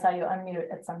wasn't sure if I saw you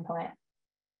unmute at some point.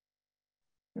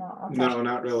 No, okay. No,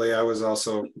 not really. I was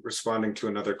also responding to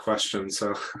another question,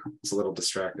 so I was a little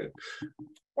distracted.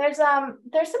 There's some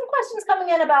questions coming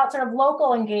in about sort of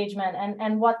local engagement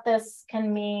and what this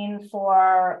can mean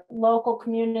for local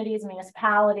communities,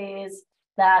 municipalities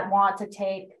that want to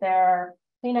take their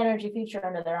clean energy future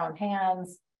into their own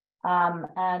hands.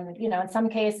 And, you know, in some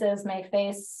cases may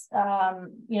face,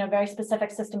 you know, very specific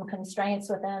system constraints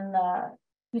within the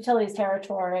utilities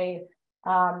territory.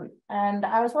 And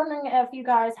I was wondering if you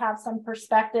guys have some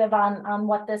perspective on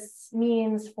what this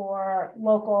means for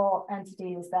local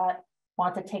entities that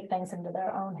want to take things into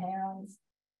their own hands.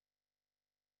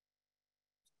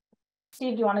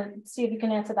 Steve, do you want to see if you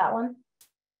can answer that one?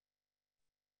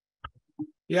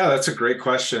 Yeah, that's a great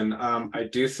question. I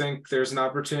do think there's an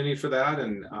opportunity for that,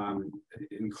 and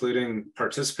including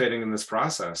participating in this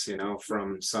process, you know,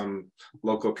 from some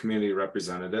local community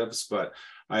representatives. But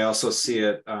I also see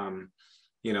it,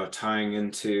 you know, tying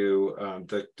into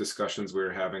the discussions we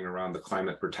were having around the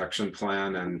climate protection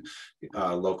plan and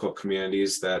local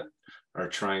communities that are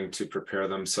trying to prepare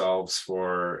themselves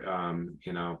for,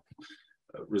 you know,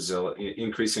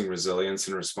 increasing resilience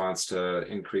in response to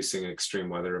increasing extreme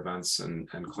weather events and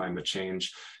climate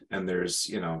change. And there's,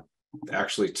 you know,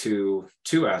 actually two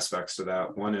aspects to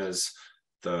that. One is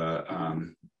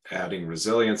the adding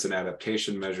resilience and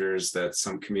adaptation measures that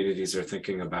some communities are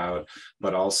thinking about,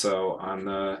 but also on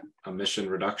the emission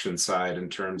reduction side in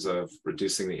terms of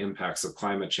reducing the impacts of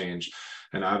climate change.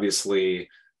 And obviously,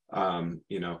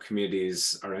 you know,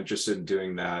 communities are interested in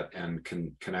doing that and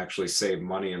can actually save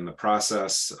money in the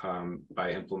process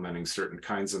by implementing certain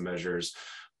kinds of measures.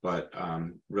 But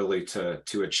really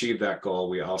to achieve that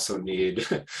goal, we also need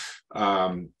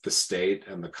the state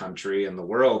and the country and the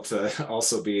world to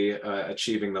also be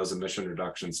achieving those emission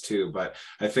reductions too. But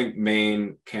I think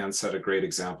Maine can set a great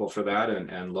example for that,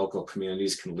 and local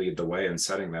communities can lead the way in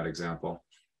setting that example.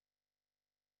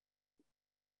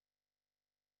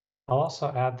 I'll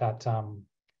also add that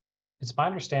it's my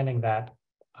understanding that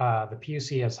the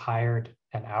PUC has hired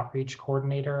an outreach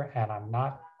coordinator, and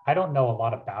I don't know a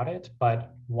lot about it,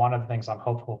 but one of the things I'm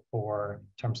hopeful for in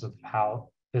terms of how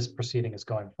this proceeding is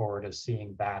going forward is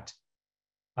seeing that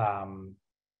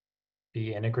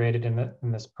be integrated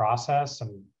in this process.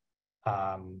 And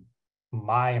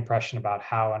my impression about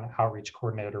how an outreach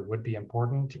coordinator would be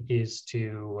important is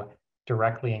to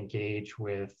directly engage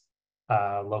with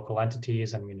local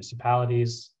entities and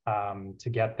municipalities to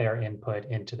get their input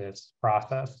into this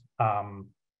process.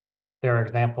 There are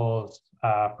examples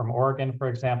from Oregon, for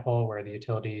example, where the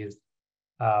utilities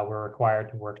were required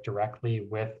to work directly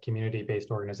with community-based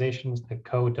organizations to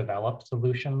co-develop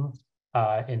solutions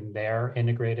in their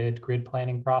integrated grid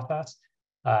planning process.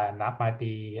 And that might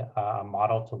be a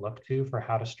model to look to for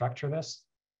how to structure this.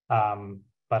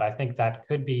 But I think that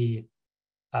could be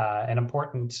an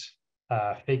important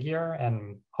figure,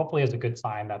 and hopefully is a good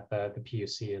sign that the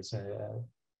PUC is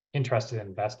interested in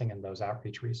investing in those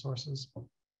outreach resources.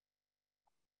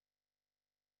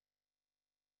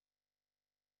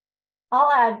 I'll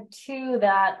add to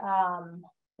that,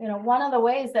 you know, one of the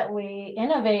ways that we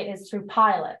innovate is through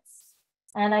pilots.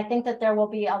 And I think that there will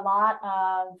be a lot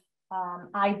of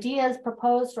ideas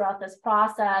proposed throughout this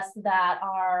process that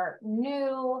are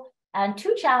new and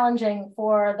too challenging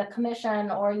for the commission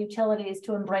or utilities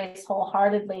to embrace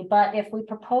wholeheartedly. But if we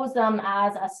propose them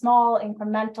as a small,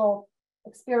 incremental,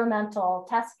 experimental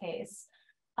test case,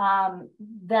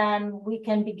 then we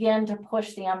can begin to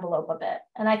push the envelope a bit.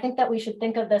 And I think that we should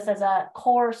think of this as a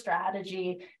core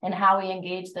strategy in how we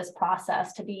engage this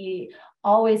process, to be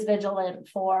always vigilant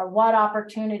for what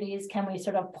opportunities can we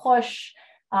sort of push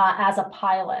as a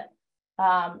pilot.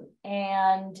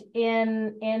 And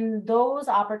in those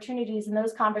opportunities, in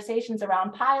those conversations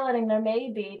around piloting,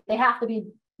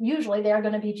 usually they're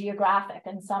going to be geographic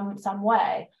in some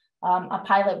way. A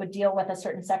pilot would deal with a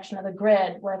certain section of the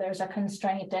grid where there's a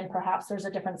constraint, and perhaps there's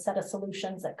a different set of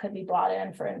solutions that could be brought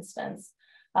in, for instance.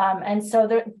 And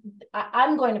so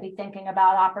I'm going to be thinking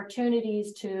about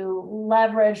opportunities to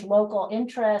leverage local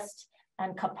interest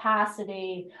and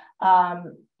capacity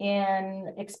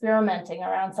in experimenting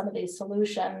around some of these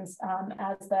solutions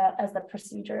as the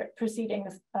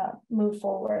proceedings move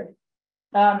forward.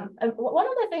 One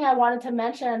other thing I wanted to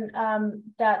mention,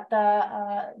 that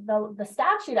the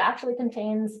statute actually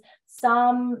contains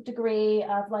some degree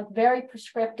of like very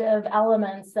prescriptive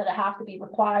elements that have to be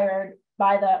required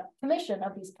by the commission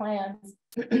of these plans,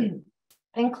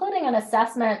 including an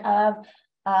assessment of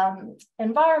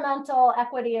environmental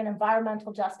equity and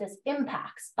environmental justice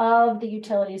impacts of the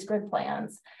utilities grid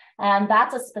plans. And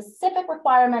that's a specific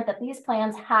requirement that these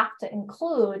plans have to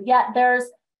include, yet there's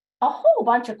a whole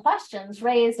bunch of questions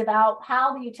raised about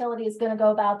how the utility is going to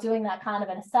go about doing that kind of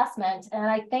an assessment. And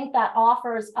I think that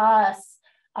offers us,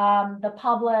 the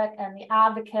public and the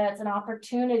advocates, an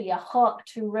opportunity, a hook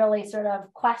to really sort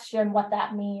of question what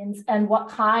that means and what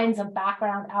kinds of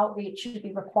background outreach should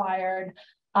be required,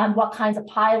 what kinds of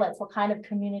pilots, what kind of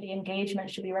community engagement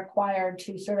should be required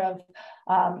to sort of,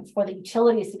 for the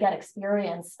utilities to get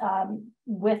experience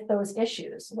with those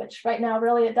issues, which right now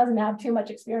really it doesn't have too much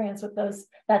experience with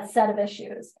that set of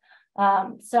issues.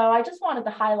 So I just wanted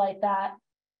to highlight that.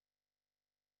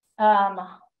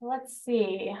 Let's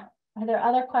see, are there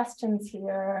other questions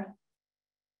here?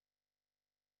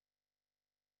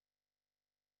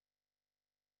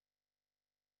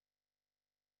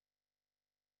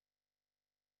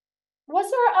 Was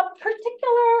there a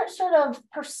particular sort of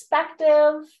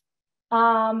perspective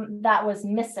that was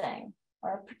missing,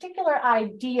 or a particular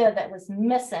idea that was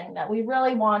missing that we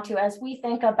really want to, as we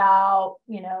think about,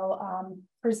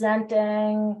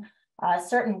 presenting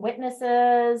certain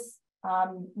witnesses,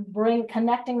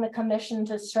 connecting the commission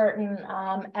to certain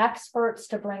experts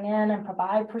to bring in and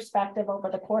provide perspective over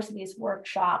the course of these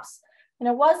workshops?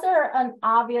 was there an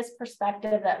obvious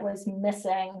perspective that was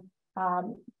missing,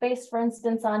 based, for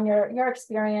instance, on your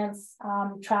experience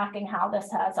tracking how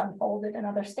this has unfolded in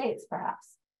other states,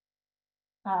 perhaps?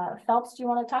 Phelps, do you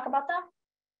want to talk about that?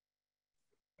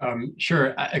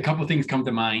 Sure. A couple of things come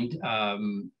to mind.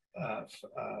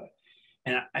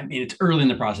 And I mean, it's early in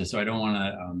the process, so I don't want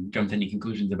to jump to any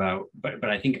conclusions about, but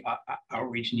I think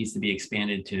outreach needs to be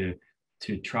expanded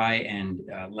to try and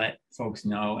let folks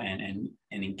know and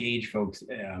engage folks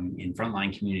in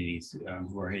frontline communities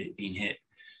who are being hit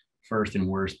first and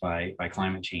worst by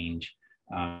climate change,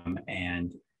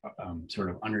 and sort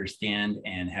of understand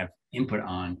and have input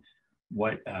on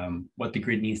what the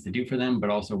grid needs to do for them, but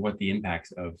also what the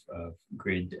impacts of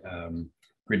grid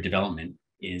development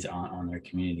is on their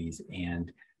communities.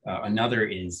 And another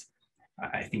is,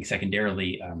 I think,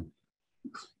 secondarily,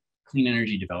 clean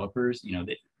energy developers.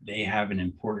 They have an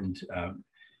important,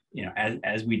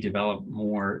 as we develop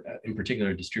more, in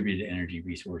particular, distributed energy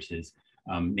resources,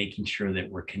 making sure that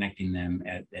we're connecting them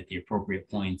at the appropriate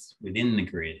points within the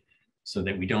grid, so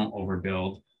that we don't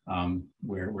overbuild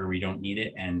where we don't need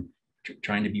it, and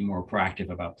trying to be more proactive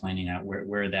about planning out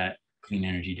where that clean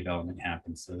energy development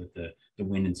happens, so that the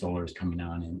wind and solar is coming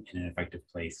on in an effective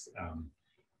place.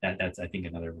 That's, I think,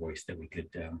 another voice that we could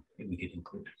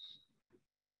include.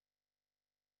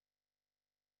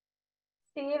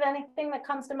 Steve, anything that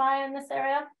comes to mind in this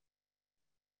area?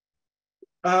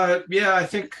 Yeah, I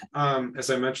think,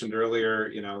 as I mentioned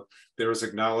earlier, there was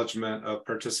acknowledgement of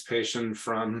participation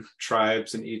from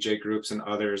tribes and EJ groups and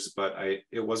others, but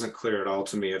it wasn't clear at all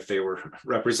to me if they were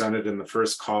represented in the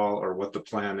first call or what the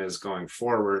plan is going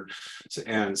forward.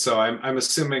 And so I'm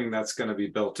assuming that's going to be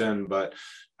built in, but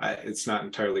it's not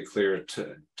entirely clear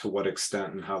to what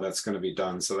extent and how that's going to be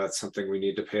done. So that's something we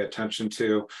need to pay attention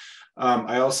to.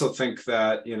 I also think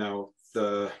that,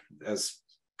 as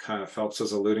kind of Phelps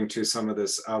was alluding to, some of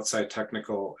this outside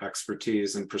technical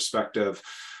expertise and perspective,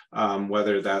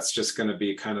 whether that's just going to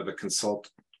be kind of a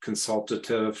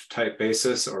consultative type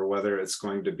basis, or whether it's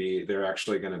going to be, they're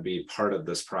actually going to be part of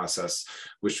this process,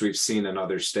 which we've seen in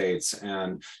other states.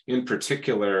 And in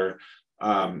particular,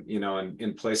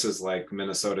 in places like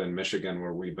Minnesota and Michigan,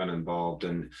 where we've been involved,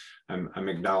 and I'm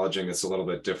acknowledging it's a little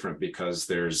bit different because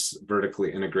there's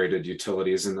vertically integrated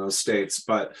utilities in those states.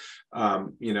 But,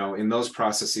 in those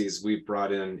processes, we've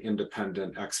brought in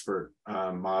independent expert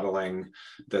modeling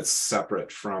that's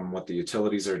separate from what the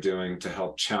utilities are doing, to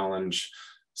help challenge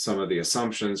some of the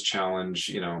assumptions,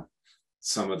 challenge,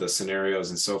 some of the scenarios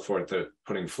and so forth that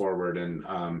putting forward.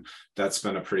 And that's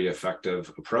been a pretty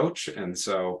effective approach. And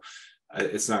so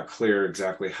it's not clear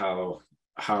exactly how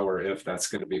or if that's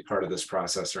going to be part of this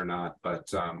process or not,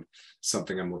 but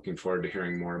something I'm looking forward to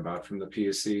hearing more about from the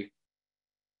PUC.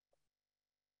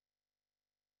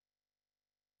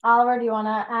 Oliver, do you want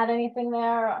to add anything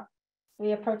there?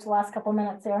 We approach the last couple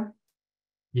minutes here.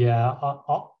 Yeah,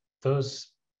 those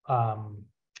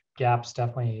gaps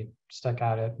definitely stuck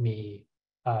out at me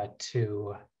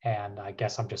too. And I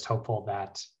guess I'm just hopeful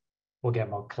that we'll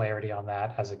get more clarity on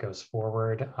that as it goes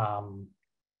forward.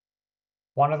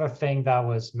 One other thing that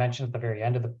was mentioned at the very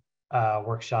end of the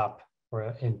workshop,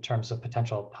 or in terms of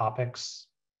potential topics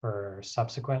for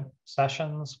subsequent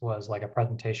sessions, was like a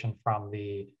presentation from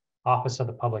the Office of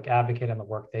the Public Advocate and the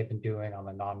work they've been doing on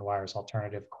the non-wires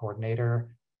alternative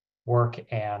coordinator work.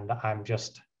 And I'm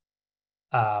just,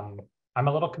 I'm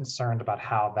a little concerned about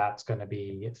how that's going to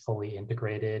be fully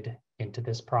integrated into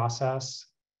this process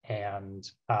and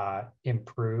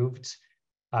improved,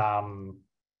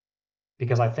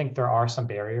 because I think there are some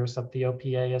barriers that the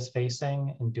OPA is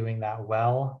facing in doing that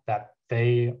well, that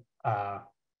they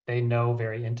know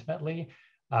very intimately,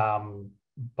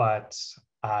 but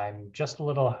I'm just a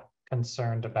little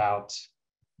concerned about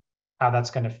how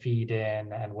that's going to feed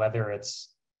in, and whether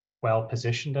it's well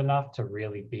positioned enough to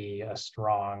really be a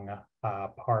strong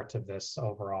part of this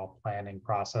overall planning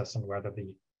process, and whether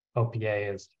the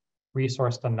OPA is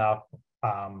resourced enough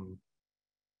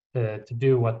to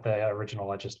do what the original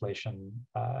legislation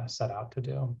set out to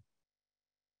do.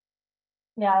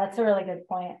 Yeah, that's a really good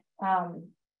point.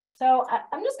 So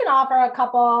I'm just going to offer a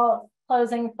couple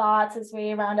closing thoughts as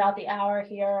we round out the hour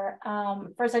here.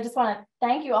 First, I just want to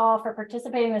thank you all for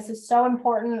participating. This is so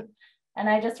important. And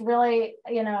I just really,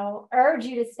 urge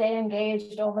you to stay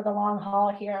engaged over the long haul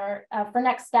here. For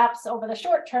next steps over the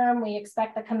short term, we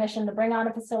expect the commission to bring on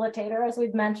a facilitator, as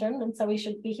we've mentioned. And so we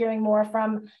should be hearing more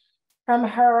from from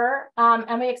her,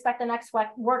 and we expect the next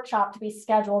workshop to be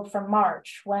scheduled for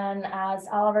March, when, as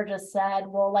Oliver just said,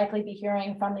 we'll likely be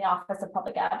hearing from the Office of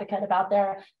Public Advocate about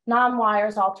their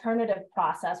non-wires alternative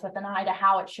process, with an eye to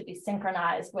how it should be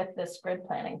synchronized with this grid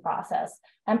planning process.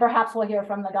 And perhaps we'll hear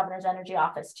from the Governor's Energy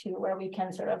Office too, where we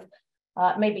can sort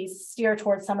of maybe steer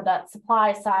towards some of that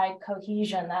supply side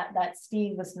cohesion that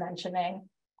Steve was mentioning.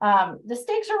 The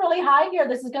stakes are really high here.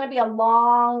 This is going to be a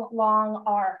long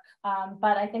arc,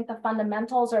 but I think the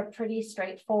fundamentals are pretty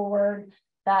straightforward,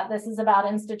 that this is about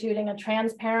instituting a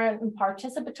transparent and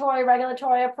participatory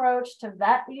regulatory approach to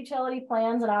vet the utility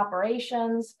plans and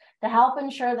operations, to help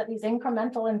ensure that these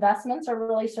incremental investments are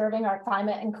really serving our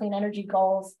climate and clean energy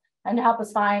goals, and to help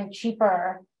us find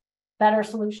cheaper, better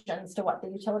solutions to what the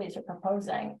utilities are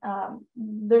proposing.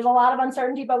 There's a lot of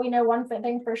uncertainty, but we know one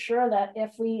thing for sure, that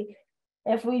if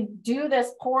we do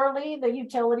this poorly, the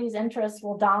utilities' interests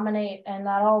will dominate, and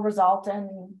that'll result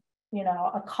in, you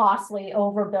know, a costly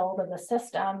overbuild of the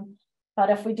system.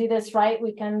 But if we do this right,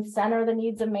 we can center the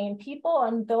needs of Maine people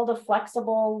and build a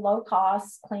flexible,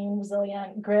 low-cost, clean,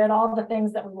 resilient grid, all the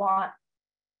things that we want.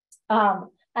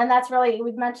 And that's really,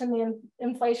 we've mentioned the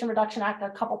Inflation Reduction Act a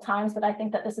couple times, but I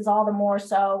think that this is all the more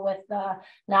so with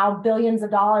now billions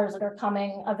of dollars that are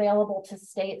coming available to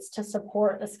states to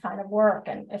support this kind of work.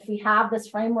 And if we have this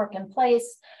framework in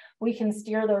place, we can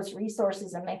steer those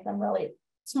resources and make them really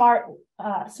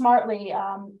smartly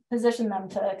position them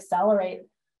to accelerate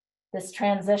this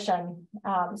transition.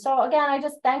 So again, I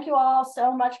just thank you all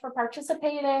so much for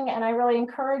participating, and I really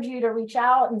encourage you to reach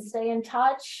out and stay in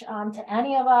touch to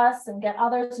any of us, and get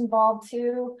others involved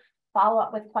too, follow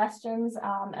up with questions,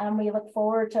 and we look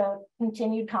forward to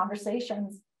continued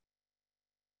conversations.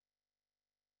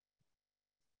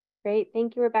 Great,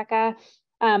 thank you, Rebecca.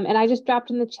 And I just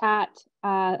dropped in the chat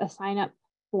a sign up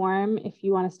form. If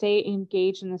you want to stay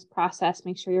engaged in this process,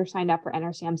 make sure you're signed up for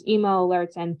NRCM's email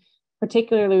alerts, and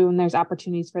particularly when there's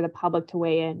opportunities for the public to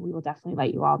weigh in, we will definitely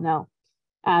let you all know.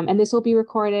 And this will be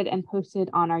recorded and posted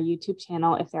on our YouTube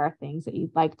channel if there are things that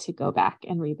you'd like to go back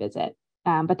and revisit.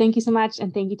 But thank you so much,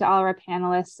 and thank you to all of our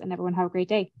panelists, and everyone have a great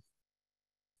day.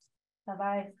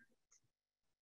 Bye-bye.